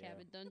her in shit, his yeah.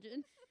 cabin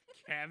dungeon.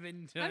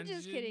 Cabin dungeon. I'm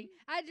just kidding.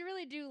 I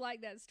really do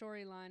like that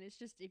storyline. It's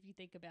just if you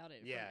think about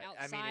it Yeah, from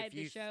I mean, outside if the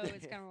you show, th-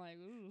 it's kind of like,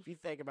 ooh. If you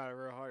think about it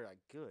real hard, you're like,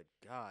 good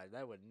God,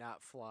 that would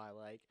not fly.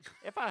 Like,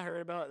 if I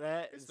heard about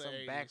that in It's the some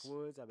 80s.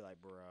 backwoods, I'd be like,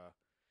 bruh,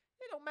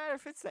 it don't matter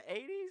if it's the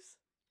 80s.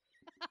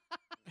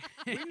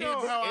 We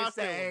know how I It's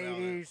the feel about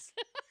it. 80s.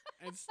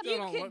 It still You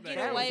don't could look get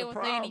that That was away a with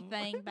problem.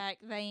 anything back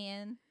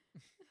then.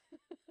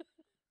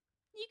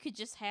 You could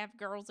just have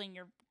girls in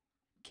your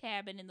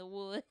cabin in the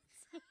woods.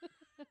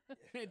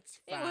 It's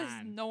It was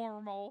fine.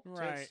 normal. Ted's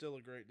Right. still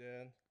a great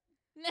dad.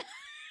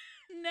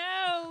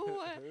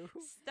 No,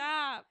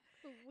 stop.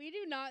 We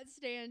do not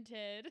stand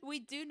Ted. We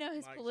do know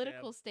his Mike's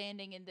political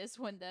standing in this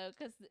one, though,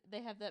 because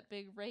they have that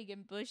big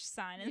Reagan Bush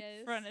sign in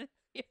Yes. front of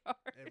the yard.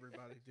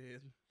 Everybody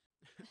did.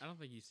 I don't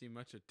think you see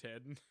much of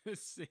Ted in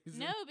this season.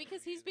 No,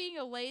 because he's being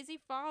a lazy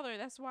father.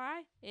 That's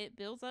why it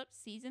builds up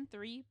season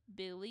 3.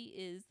 Billy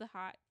is the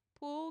hot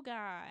pool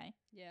guy.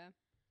 Yeah.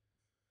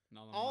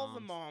 Not All the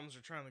moms. moms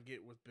are trying to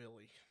get with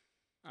Billy.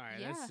 All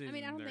right, Yeah. that's I mean, I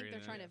season don't think 3 they're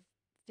then. trying to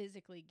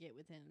physically get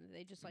with him.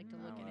 They just like to I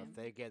look don't at know. him. If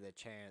they get the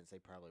chance, they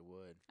probably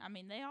would. I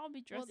mean, they all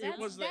be Well, dressed that's, up.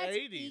 was the that's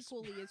 80s.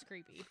 equally as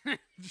creepy.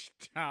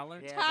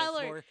 Tyler. Yeah,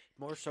 Tyler. But it's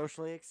more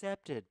socially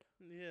accepted.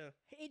 Yeah.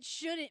 It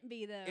shouldn't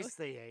be, though. It's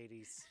the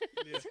 80s.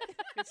 Yeah.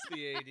 It's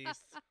the 80s.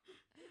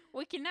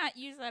 We cannot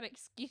use that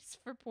excuse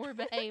for poor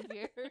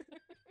behavior.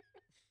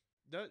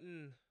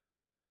 Doesn't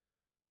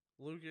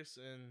Lucas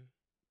and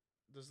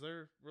does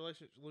their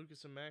relationship,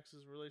 Lucas and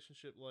Max's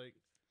relationship, like,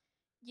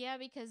 Yeah,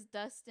 because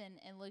Dustin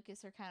and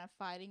Lucas are kind of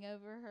fighting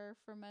over her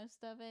for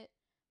most of it.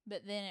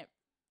 But then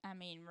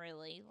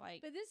really,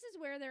 like, But this is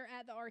where they're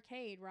at the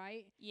arcade,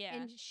 right? yeah,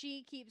 And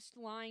she keeps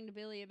lying to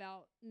Billy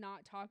about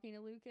not talking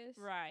to Lucas.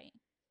 right.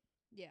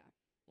 Yeah.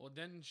 Well,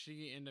 didn't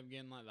she end up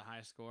getting like the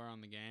high score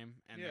on the game?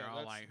 And Yeah, they're all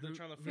that's- like, they're Who,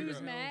 trying to who figure the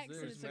out- hell Max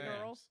is and this? it's a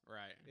girl.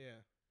 Right.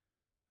 yeah,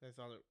 they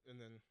thought it, and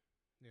then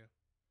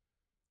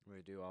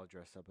We do all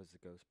dress up as the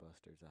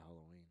Ghostbusters at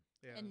Halloween.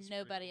 yeah, And that's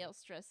pretty nobody cool.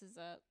 else dresses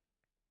up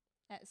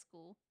at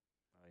school.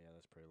 Oh, yeah,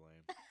 that's pretty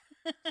lame.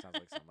 Sounds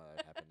like something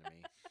that happened to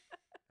me,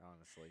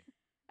 honestly.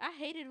 I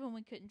hated when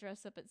we couldn't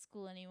dress up at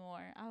school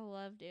anymore. I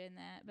love doing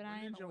that, but When I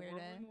am did a y'all-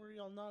 weirdo. When were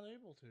y'all not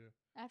able to?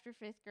 After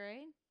 5th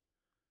grade,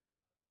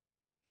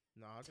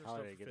 No, I dressed Tyler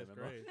up didn't for get the 5th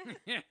memo.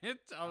 grade.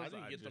 It's I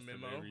didn't get the just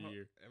memo. Every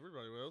year.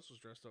 Everybody else was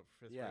dressed up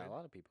for 5th Yeah, grade. a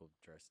lot of people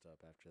dressed up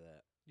after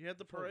that. You had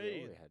the I feel like we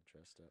parade. always had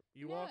dressed up.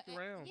 You No, walked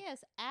around.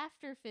 Yes,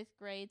 after 5th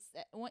grade.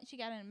 Once you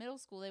got into middle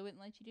school, they wouldn't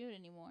let you do it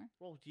anymore.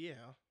 Well,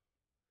 yeah,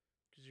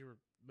 because you were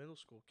a middle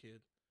school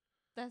kid.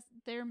 That's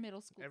their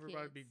middle school.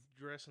 Everybody kids. be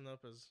dressing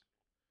up as.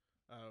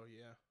 Oh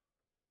yeah.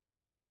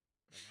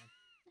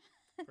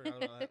 Forgot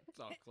about that. It's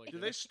all clicking. Do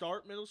they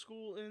start middle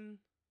school in?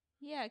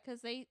 Yeah,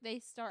 because they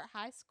start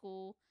high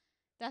school.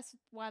 That's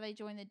why they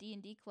join the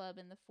D&D club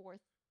in the 4th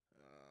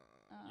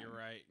You're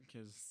right,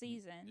 because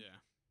season. yeah,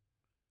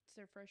 It's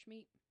their fresh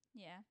meat.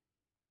 Yeah.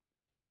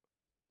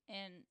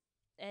 And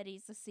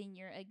Eddie's a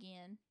senior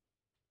again.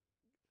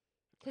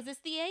 Because it's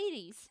the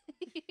 80s.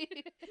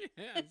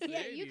 yeah, it's the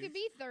Yeah, you could 80s.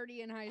 be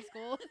 30 in high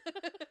school.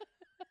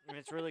 And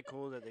it's really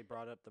cool that they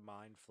brought up the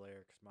Mind Flayer,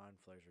 because Mind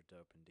Flayers are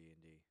dope in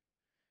D&D.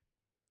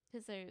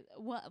 Because they're,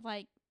 what,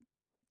 like,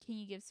 can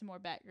you give some more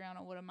background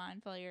on what a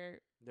mind flayer?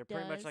 They're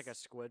pretty much like a does.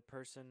 squid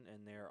person,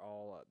 and they're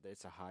all,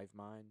 it's a hive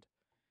mind.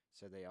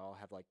 So they all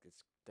have, like, this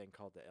thing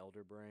called the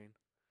Elder Brain.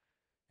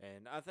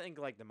 And I think,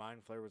 like, the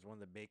Mind Flayer was one of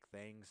the big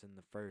things in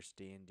the first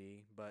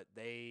D&D, but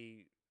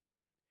they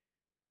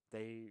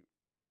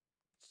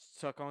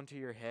suck onto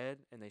your head,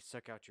 and they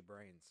suck out your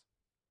brains.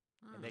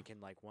 And they Oh, can,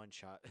 like,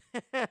 one-shot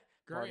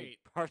Great.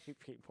 party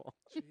people.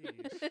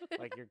 Jeez.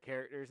 Like, your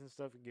characters and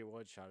stuff can get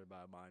one-shotted by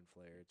a Mind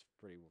Flayer. It's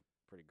pretty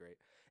great.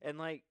 And,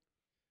 like,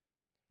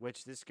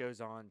 which this goes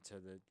on to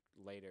the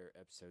later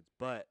episodes,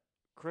 but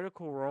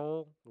Critical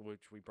Role,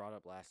 which we brought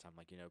up last time,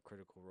 like, you know,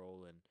 Critical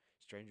Role and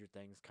Stranger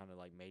Things kind of,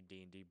 like, made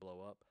D&D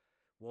blow up.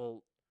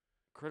 Well,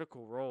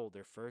 Critical Role,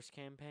 their first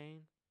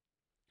campaign,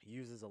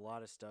 uses a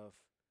lot of stuff,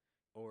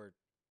 or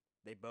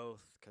they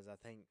both, because I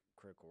think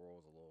Critical Role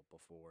is a little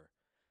before,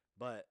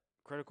 but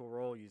Critical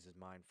Role uses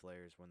Mind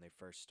Flayers when they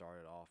first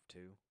started off,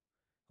 too.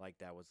 Like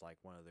that was like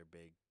one of their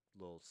big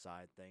little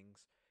side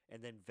things.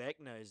 And then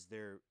Vecna is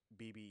their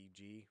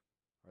BBG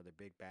or their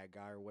big bad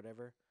guy or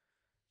whatever.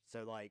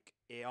 So like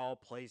it all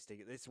plays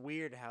together. It's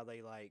weird how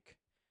they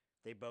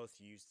both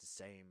use the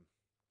same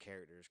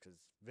characters because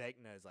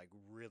Vecna is like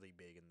really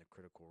big in the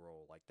critical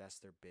role. Like that's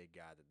their big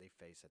guy that they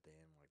face at the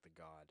end, like the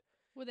god.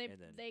 Well, And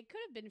then- they could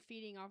have been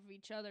feeding off of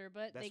each other,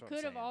 but That's they what I'm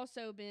could have saying.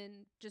 also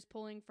been just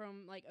pulling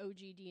from like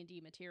OG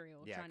D&D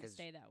material, Yeah, trying to 'cause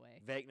stay that way.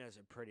 Vecna's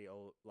a pretty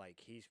old, like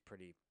he's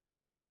pretty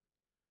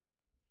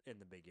in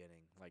the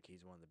beginning. Like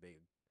he's one of the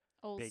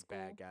Old big school.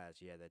 bad guys,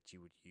 yeah, that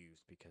you would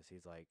use because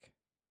he's like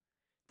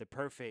the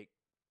perfect.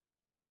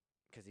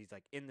 Because he's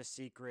like in the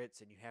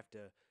secrets, and you have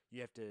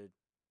to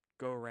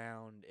go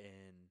around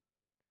and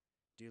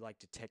do like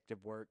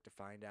detective work to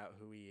find out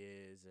who he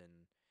is,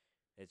 and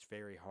it's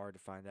very hard to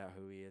find out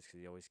who he is because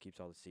he always keeps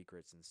all the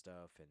secrets and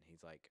stuff. And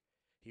he's like,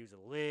 he was a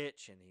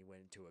lich, and he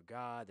went into a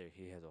god.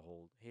 He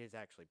has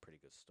actually a pretty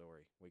good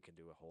story. We could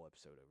do a whole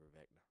episode over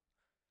Vecna.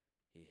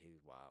 He's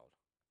wild.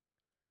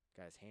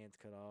 Got his hands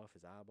cut off,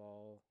 his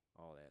eyeball,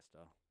 all that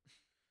stuff.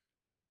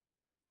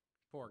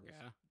 Poor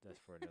That's- guy. That's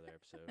for another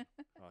episode.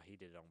 Oh, he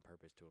did it on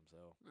purpose to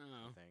himself.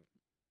 Oh. I think.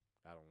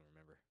 I don't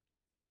remember.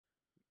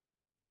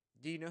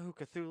 Do you know who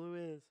Cthulhu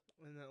is?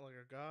 Isn't that like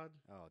a god?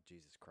 Oh,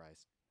 Jesus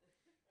Christ.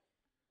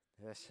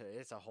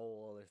 It's a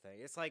whole other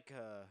thing. It's like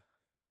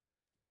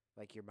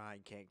your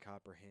mind can't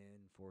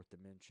comprehend fourth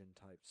dimension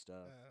type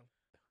stuff.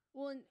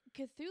 Well, and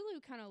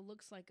Cthulhu kind of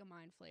looks like a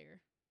mind flayer.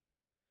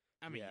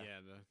 I mean, Yeah.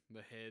 yeah,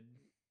 the head.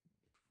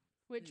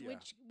 Which Yeah.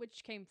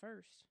 which came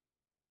first?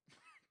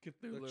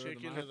 Cthulhu The or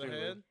chicken mind of the Cthulhu. flayer.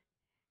 head?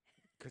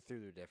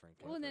 Cthulhu different.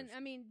 Well, and then characters. I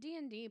mean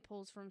D&D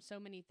pulls from so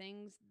many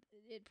things.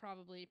 It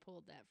probably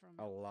pulled that from.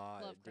 A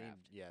lot.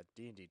 Lovecraft.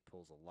 D&D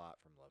pulls a lot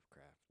from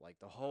Lovecraft. Like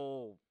the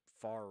whole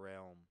Far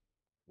Realm,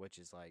 which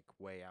is like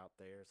way out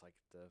there. It's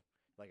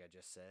like I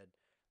just said.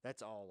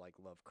 That's all like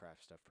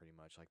Lovecraft stuff pretty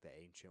much, like the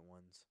ancient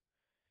ones.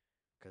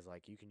 Because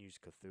like you can use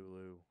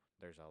Cthulhu.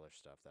 There's other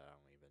stuff that I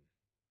don't even.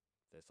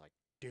 That's like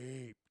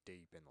deep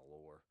in the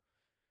lore.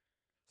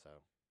 So.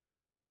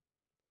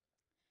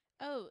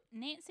 Oh,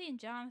 Nancy and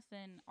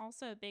Jonathan,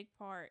 also a big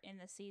part in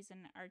the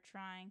season, are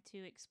trying to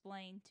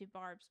explain to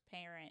Barb's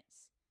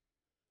parents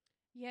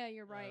Yeah,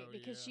 you're right, Oh,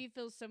 because yeah. she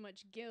feels so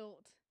much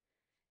guilt.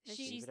 that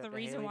She's she's Leave it the up to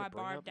reason Haley to why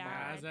bring Barb up Mom. I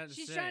died. was about to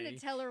She's trying to say,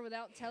 tell her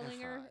without telling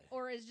her, Fine.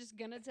 or is just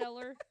gonna tell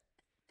her.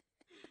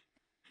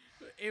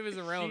 it was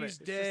irrelevant. She's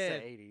It's just the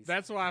dead. 80s.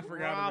 That's why I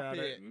forgot Drop about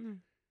it.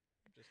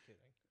 Just kidding.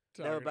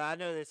 No, Sorry. but I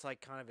know it's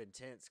like kind of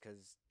intense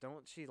because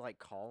don't she like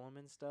call him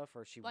and stuff,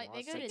 or she Like, they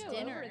wants go to to tell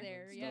dinner him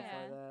there, and stuff yeah.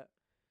 like that.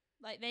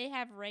 Like, they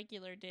have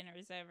regular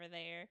dinners over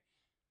there.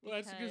 Well,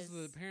 that's because the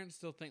because- parents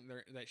still think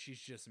that she's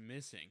just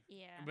missing,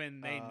 Yeah. when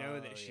they know Oh,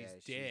 that she's yeah,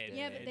 she's dead. dead.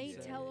 Yeah, but they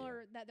Yeah, tell yeah.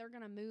 her that they're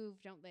gonna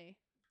move, don't they?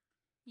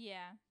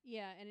 Yeah.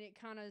 Yeah,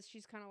 and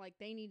she's kind of like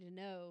they need to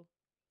know,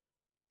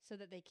 so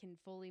that they can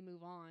fully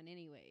move on,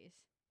 anyways.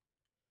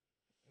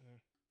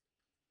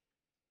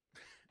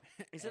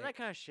 Isn't that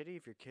kind of shitty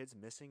if your kid's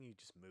missing, you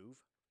just move?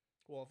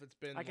 Well, if it's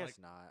been I guess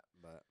like not,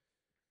 but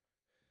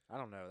I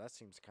don't know. That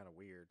seems kind of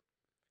weird.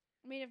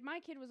 I mean, if my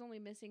kid was only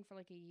missing for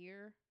like a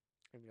year,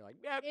 And you're like,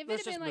 yeah, if it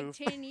let's had just been move.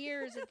 like 10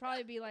 years, it'd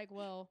probably be like,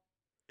 well,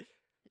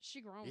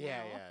 she grown yeah,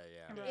 now.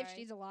 yeah, yeah. If Right.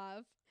 she's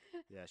alive.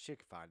 Yeah, she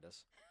could find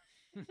us.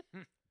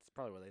 It's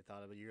probably what they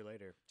thought of a year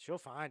later. She'll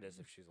find us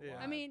if she's Yeah.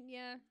 alive. I mean,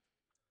 yeah.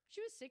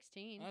 She was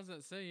 16. I was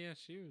about to say, yeah,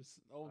 she was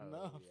old Oh,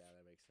 enough. yeah,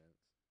 that makes sense.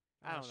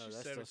 I don't know. she's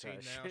That's still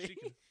 17 kinda now. She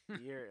shitty.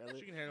 can year,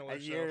 she can handle a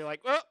herself. year,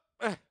 like,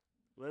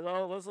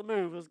 well, let's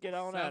move. Let's get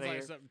on Sounds out of like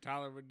here. something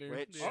Tyler would do.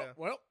 Which- Oh, Yeah.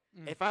 well,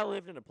 If I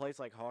lived in a place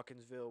like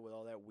Hawkinsville with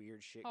all that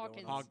weird shit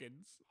Hawkins. going on,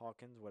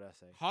 Hawkins. What'd I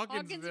say?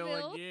 Hawkinsville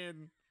Hawkinsville.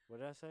 again. What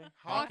did I say?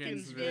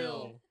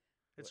 Hawkinsville.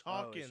 It's Oh,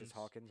 Hawkins. it's just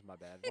Hawkins. My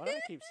bad. Why do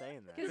I keep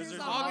saying that? 'Cause there's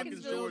there's a a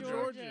Hawkinsville, Hawkinsville,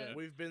 Georgia.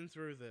 We've been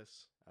through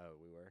this. Oh,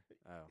 we were.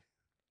 Oh,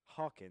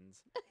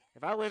 Hawkins.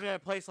 If I lived in a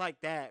place like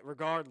that,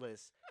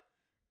 regardless,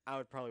 I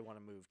would probably want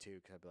to move too.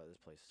 Because I'd be like, this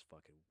place is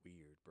fucking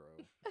weird,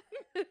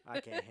 bro. I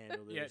can't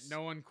handle this. Yeah,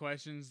 no one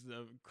questions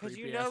the Because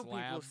creepy you know ass people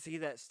lab. see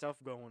that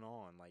stuff going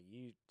on. Like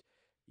you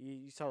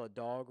saw a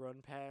dog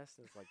run past.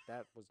 It's like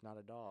that was not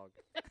a dog.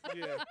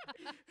 Yeah.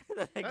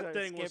 That That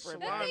thing was skippering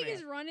That by thing me.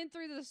 is running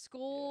through the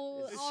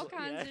school, It's all sl-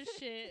 kinds yeah. of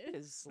shit.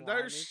 It's slimy.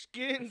 There's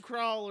skin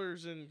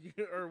crawlers and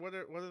or what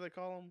do they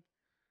call them?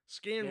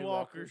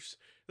 Skinwalkers.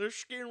 There's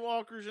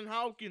skinwalkers in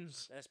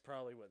Hawkins. That's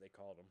probably what they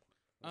called them.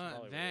 That's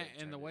probably what That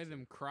they and the turned way into.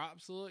 them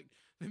crops look,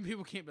 then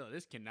people can't be like,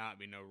 this cannot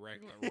be no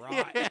regular Yeah.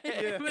 rot.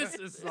 Yeah. This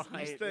is This like, ain't-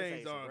 These this things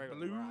ain't some are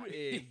regular blue rot.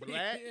 and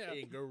black Yeah.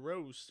 and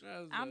gross.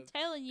 I'm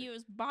telling you, it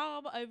was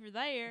Bob over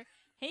there.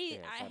 He Yeah,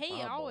 it's that he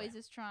Bob boy. always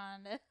is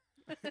trying to.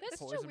 That's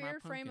such a Poison my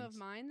weird frame of pumpkins.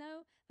 mind,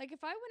 though. Like,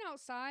 if I went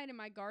outside and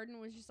my garden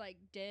was just, like,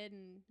 dead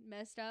and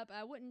messed up,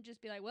 I wouldn't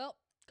just be like, well,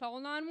 call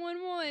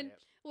 911. Yep.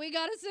 We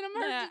got us an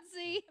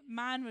emergency.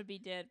 Mine would be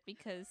dead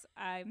because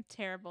I'm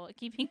terrible at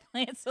keeping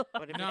plants alive.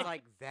 But if No, it's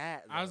like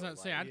that, I was though, about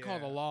to say, like, I'd call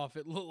the yeah. law if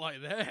it looked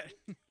like that.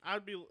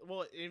 I'd be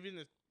well, even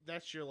if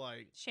that's your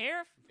like.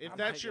 Sheriff. If I'm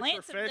that's your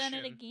Lance have done it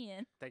profession,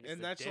 again. Think it's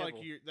and the that's like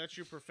devil. that's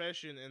your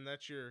profession, and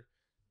that's your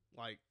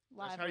like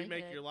that's how you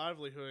make your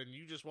livelihood. And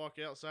you just walk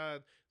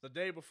outside the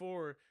day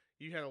before.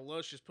 You had a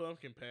luscious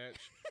pumpkin patch,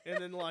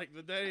 and then like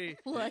the day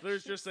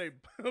there's just a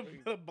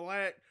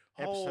black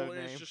hole, Episode and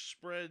it's name. just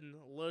spreading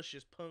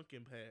luscious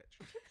pumpkin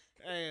patch,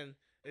 and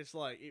it's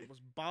like it was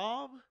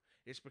Bob.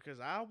 It's because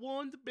I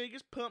won the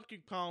biggest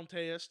pumpkin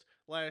contest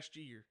last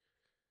year,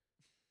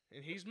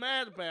 and he's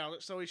mad about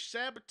it, so he's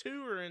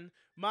saboteuring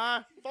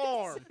my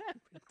farm.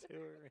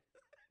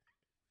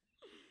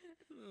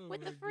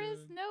 With the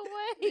Frizz, no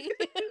way.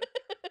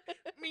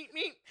 Meep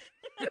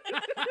meep.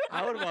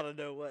 I would want to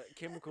know what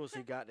chemicals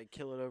he got to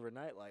kill it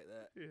overnight like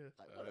that. Yeah.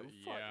 Like, what the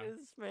yeah. fuck is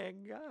this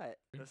man got?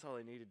 That's all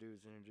they need to do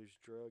is introduce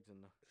drugs and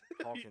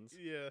the Hawkins.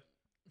 Yeah.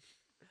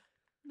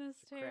 That's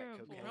crack terrible.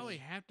 You cocaine. probably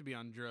have to be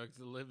on drugs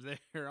to live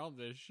there. All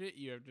the shit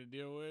you have to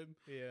deal with.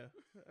 Yeah.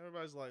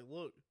 Everybody's like,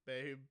 look,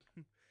 babe,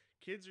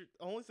 kids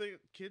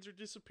are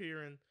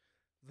disappearing.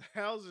 The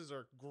houses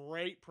are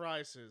great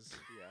prices.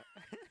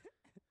 Yeah.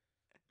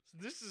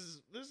 This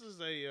is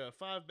a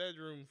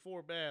 5-bedroom,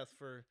 4-bath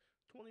for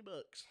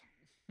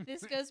 $20.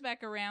 This goes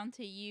back around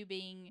to you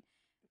being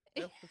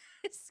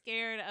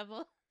scared of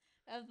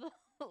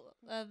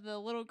the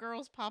little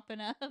girls popping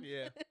up.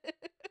 Yeah.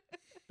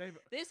 Babe,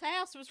 This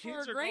house was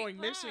kids for a are great going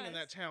missing in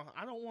that town.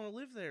 I don't want to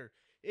live there.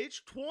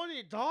 It's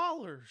 $20.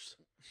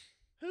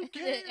 Who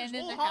cares? And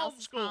then We'll the house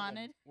is homeschool 'em.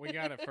 haunted. We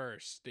got it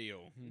first,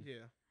 still.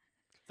 Yeah.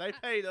 They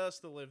paid us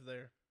to live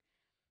there.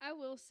 I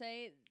will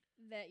say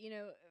that,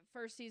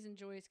 first season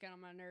Joyce got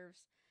on my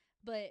nerves.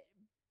 But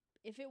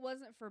if it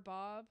wasn't for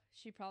Bob,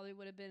 she probably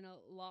would have been a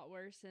lot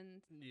worse.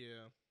 And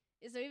Yeah.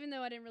 so even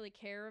though I didn't really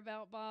care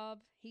about Bob,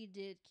 he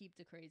did keep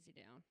the crazy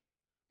down.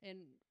 And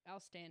I'll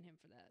stand him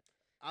for that.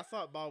 I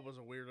thought Bob was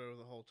a weirdo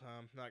the whole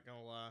time, not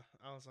gonna lie.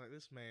 I was like,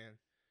 this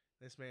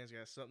man's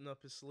got something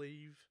up his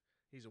sleeve.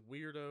 He's a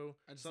weirdo.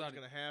 I just Something's thought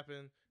gonna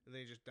happen. And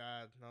then he just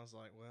died. And I was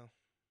like, well,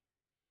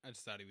 I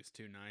just thought he was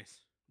too nice.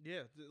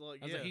 yeah.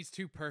 I was like, he's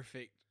too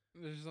perfect.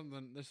 There's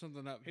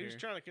something up He here. was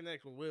trying to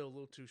connect with Will a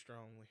little too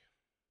strongly.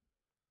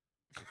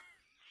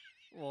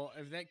 Well,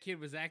 if that kid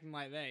was acting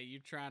like that,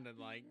 you're trying to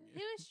like.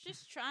 He was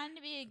just trying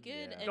to be a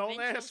good Yeah. Don't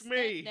eventual ask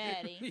me.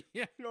 stepdaddy.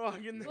 yeah. No,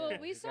 in there. Well,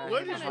 we saw What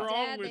what is kind of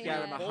wrong dad with they you?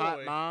 Got him a had. hot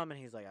Boy. mom, and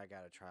he's like, I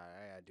gotta try.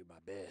 I gotta do my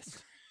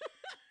best.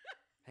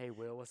 Hey,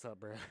 Will, what's up,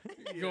 bro?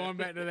 Going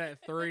back to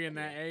that 3 and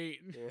that 8.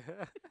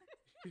 Yeah.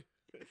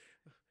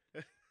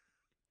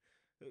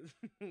 His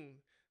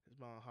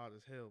mom hot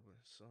as hell, but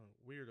son,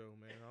 weirdo,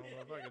 man. I don't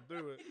know if I can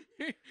do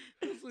it.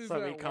 Let's lose So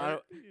that he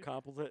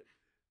word.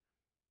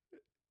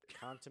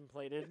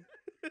 contemplated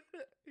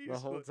He's the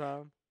whole like,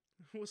 time.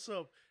 what's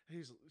up?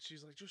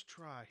 She's like, just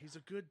try. He's a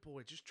good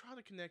boy. Just try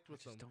to connect I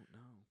with him. just don't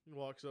know. He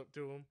walks up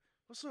to him.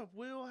 What's up,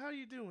 Will? How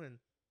you doing?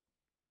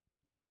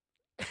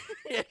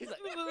 Yeah, he's like,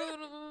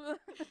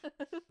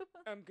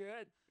 I'm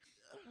good.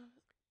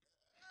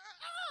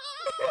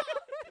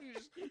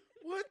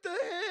 What the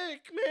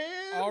heck,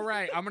 man? All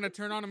right, I'm gonna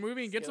turn on a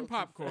movie and get some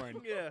Skeleton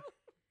popcorn. Yeah.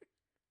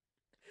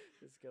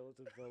 The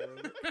skeleton fell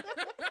over.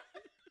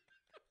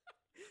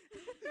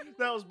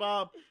 That was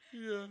Bob.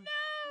 Yeah.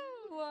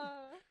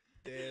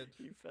 Dead.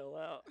 He fell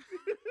out.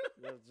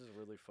 That was just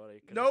really funny.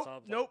 'cause the Nope,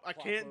 Sob's like, nope. I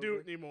flop can't do over.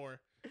 it anymore.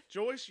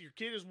 Joyce, your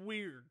kid is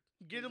weird.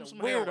 Get him He's a some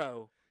weirdo.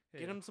 help.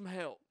 Get Yeah. him some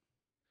help.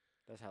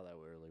 That's how that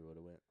really would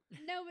have went.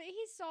 No, but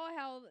he saw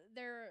how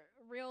their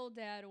real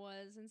dad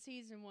was in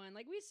season 1.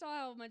 Like, we saw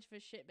how much of a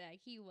shitbag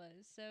he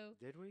was. So,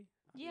 Did we?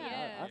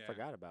 Yeah. I Yeah.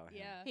 forgot about him.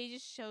 yeah. He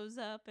just shows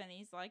up and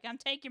he's like, I'm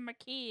taking my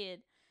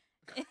kid.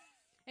 And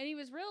he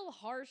was real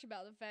harsh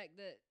about the fact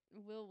that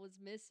Will was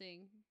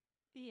missing.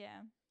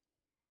 Yeah.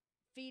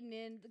 Feeding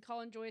in,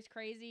 calling Joyce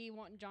crazy,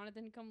 wanting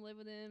Jonathan to come live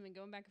with him and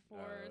going back and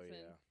forth. Oh, yeah.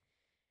 And,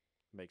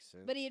 Makes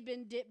sense. but he had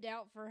been dipped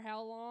out for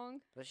how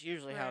long? That's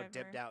usually how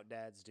dipped Forever. out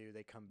dads do.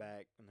 They come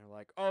back and they're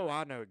like, "Oh,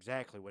 I know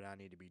exactly what I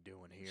need to be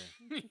doing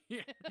here."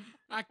 Yeah.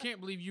 I can't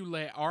believe you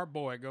let our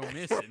boy go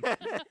missing.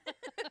 You're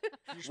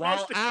While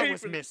supposed to I keep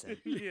was it- missing.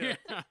 Yeah.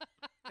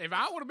 If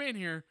I would have been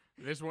here,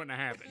 this wouldn't have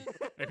happened.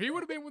 If he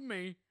would have been with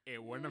me,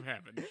 it wouldn't have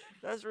happened.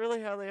 That's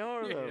really how they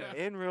are, though, Yeah.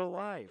 in real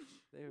life.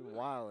 They're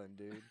wildin',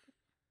 dude.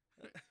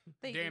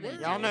 They Damn live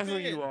it. Y'all in- know who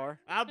been? you are.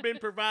 I've been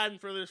providing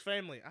for this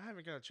family. I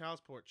haven't got a child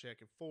support check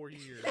in 4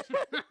 years.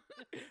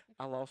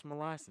 I lost my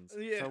license.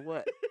 Yeah. So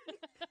what?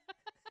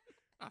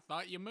 I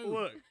thought you moved.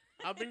 Look,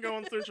 I've been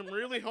going through some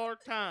really hard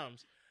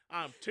times.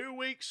 I'm 2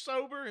 weeks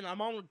sober and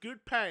I'm on a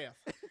good path.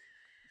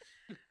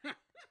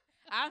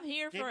 I'm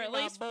here Give for me at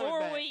my least boy 4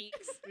 back.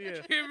 weeks.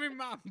 Yeah. Give me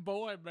my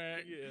boy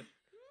back. Yeah.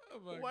 Oh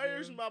my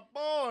Where's God. my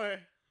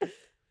boy?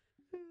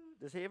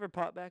 Does he ever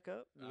pop back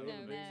up? Do I they don't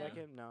ever know. bring back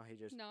him? No, he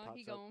just No, pops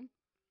he up. gone.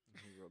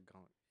 He real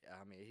gone.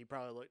 I mean, he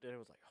probably looked at it and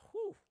was like,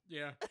 "Whew."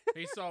 Yeah,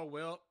 he saw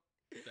Wilt,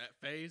 that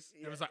face.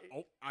 It was Yeah.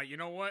 like, oh, you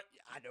know what?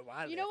 I know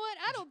why. You know what?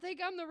 I don't think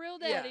I'm the real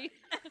Yeah. daddy.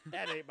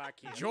 That ain't my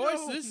kid. Joyce,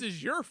 No. this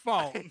is your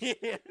fault.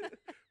 Yeah.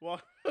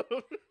 Well,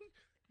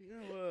 you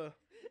know,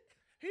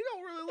 he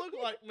don't really look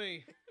like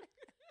me.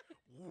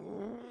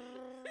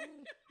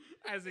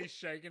 As he's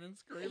shaking and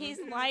screaming. He's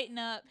lighting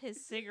up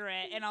his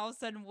cigarette, and all of a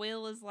sudden,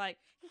 Will is like,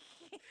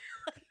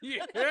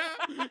 Yeah,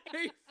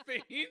 he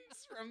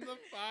faints from the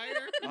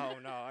fire. Oh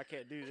no, I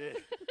can't do this.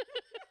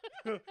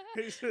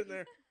 He's sitting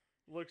there,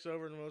 looks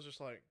over, and Will's just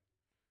like,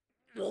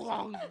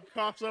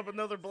 coughs up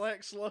another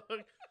black slug.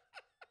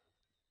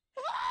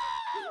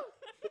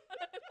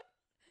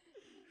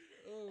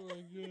 Oh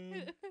my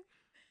god.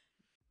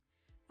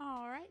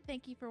 all right.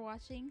 Thank you for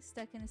watching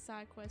Stuck in a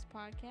Side Quest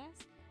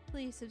podcast.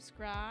 Please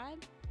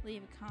subscribe,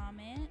 leave a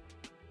comment,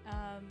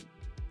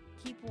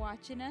 keep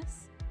watching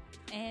us,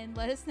 and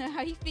let us know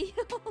how you feel.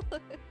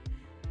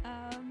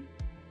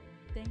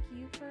 Thank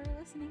you for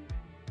listening.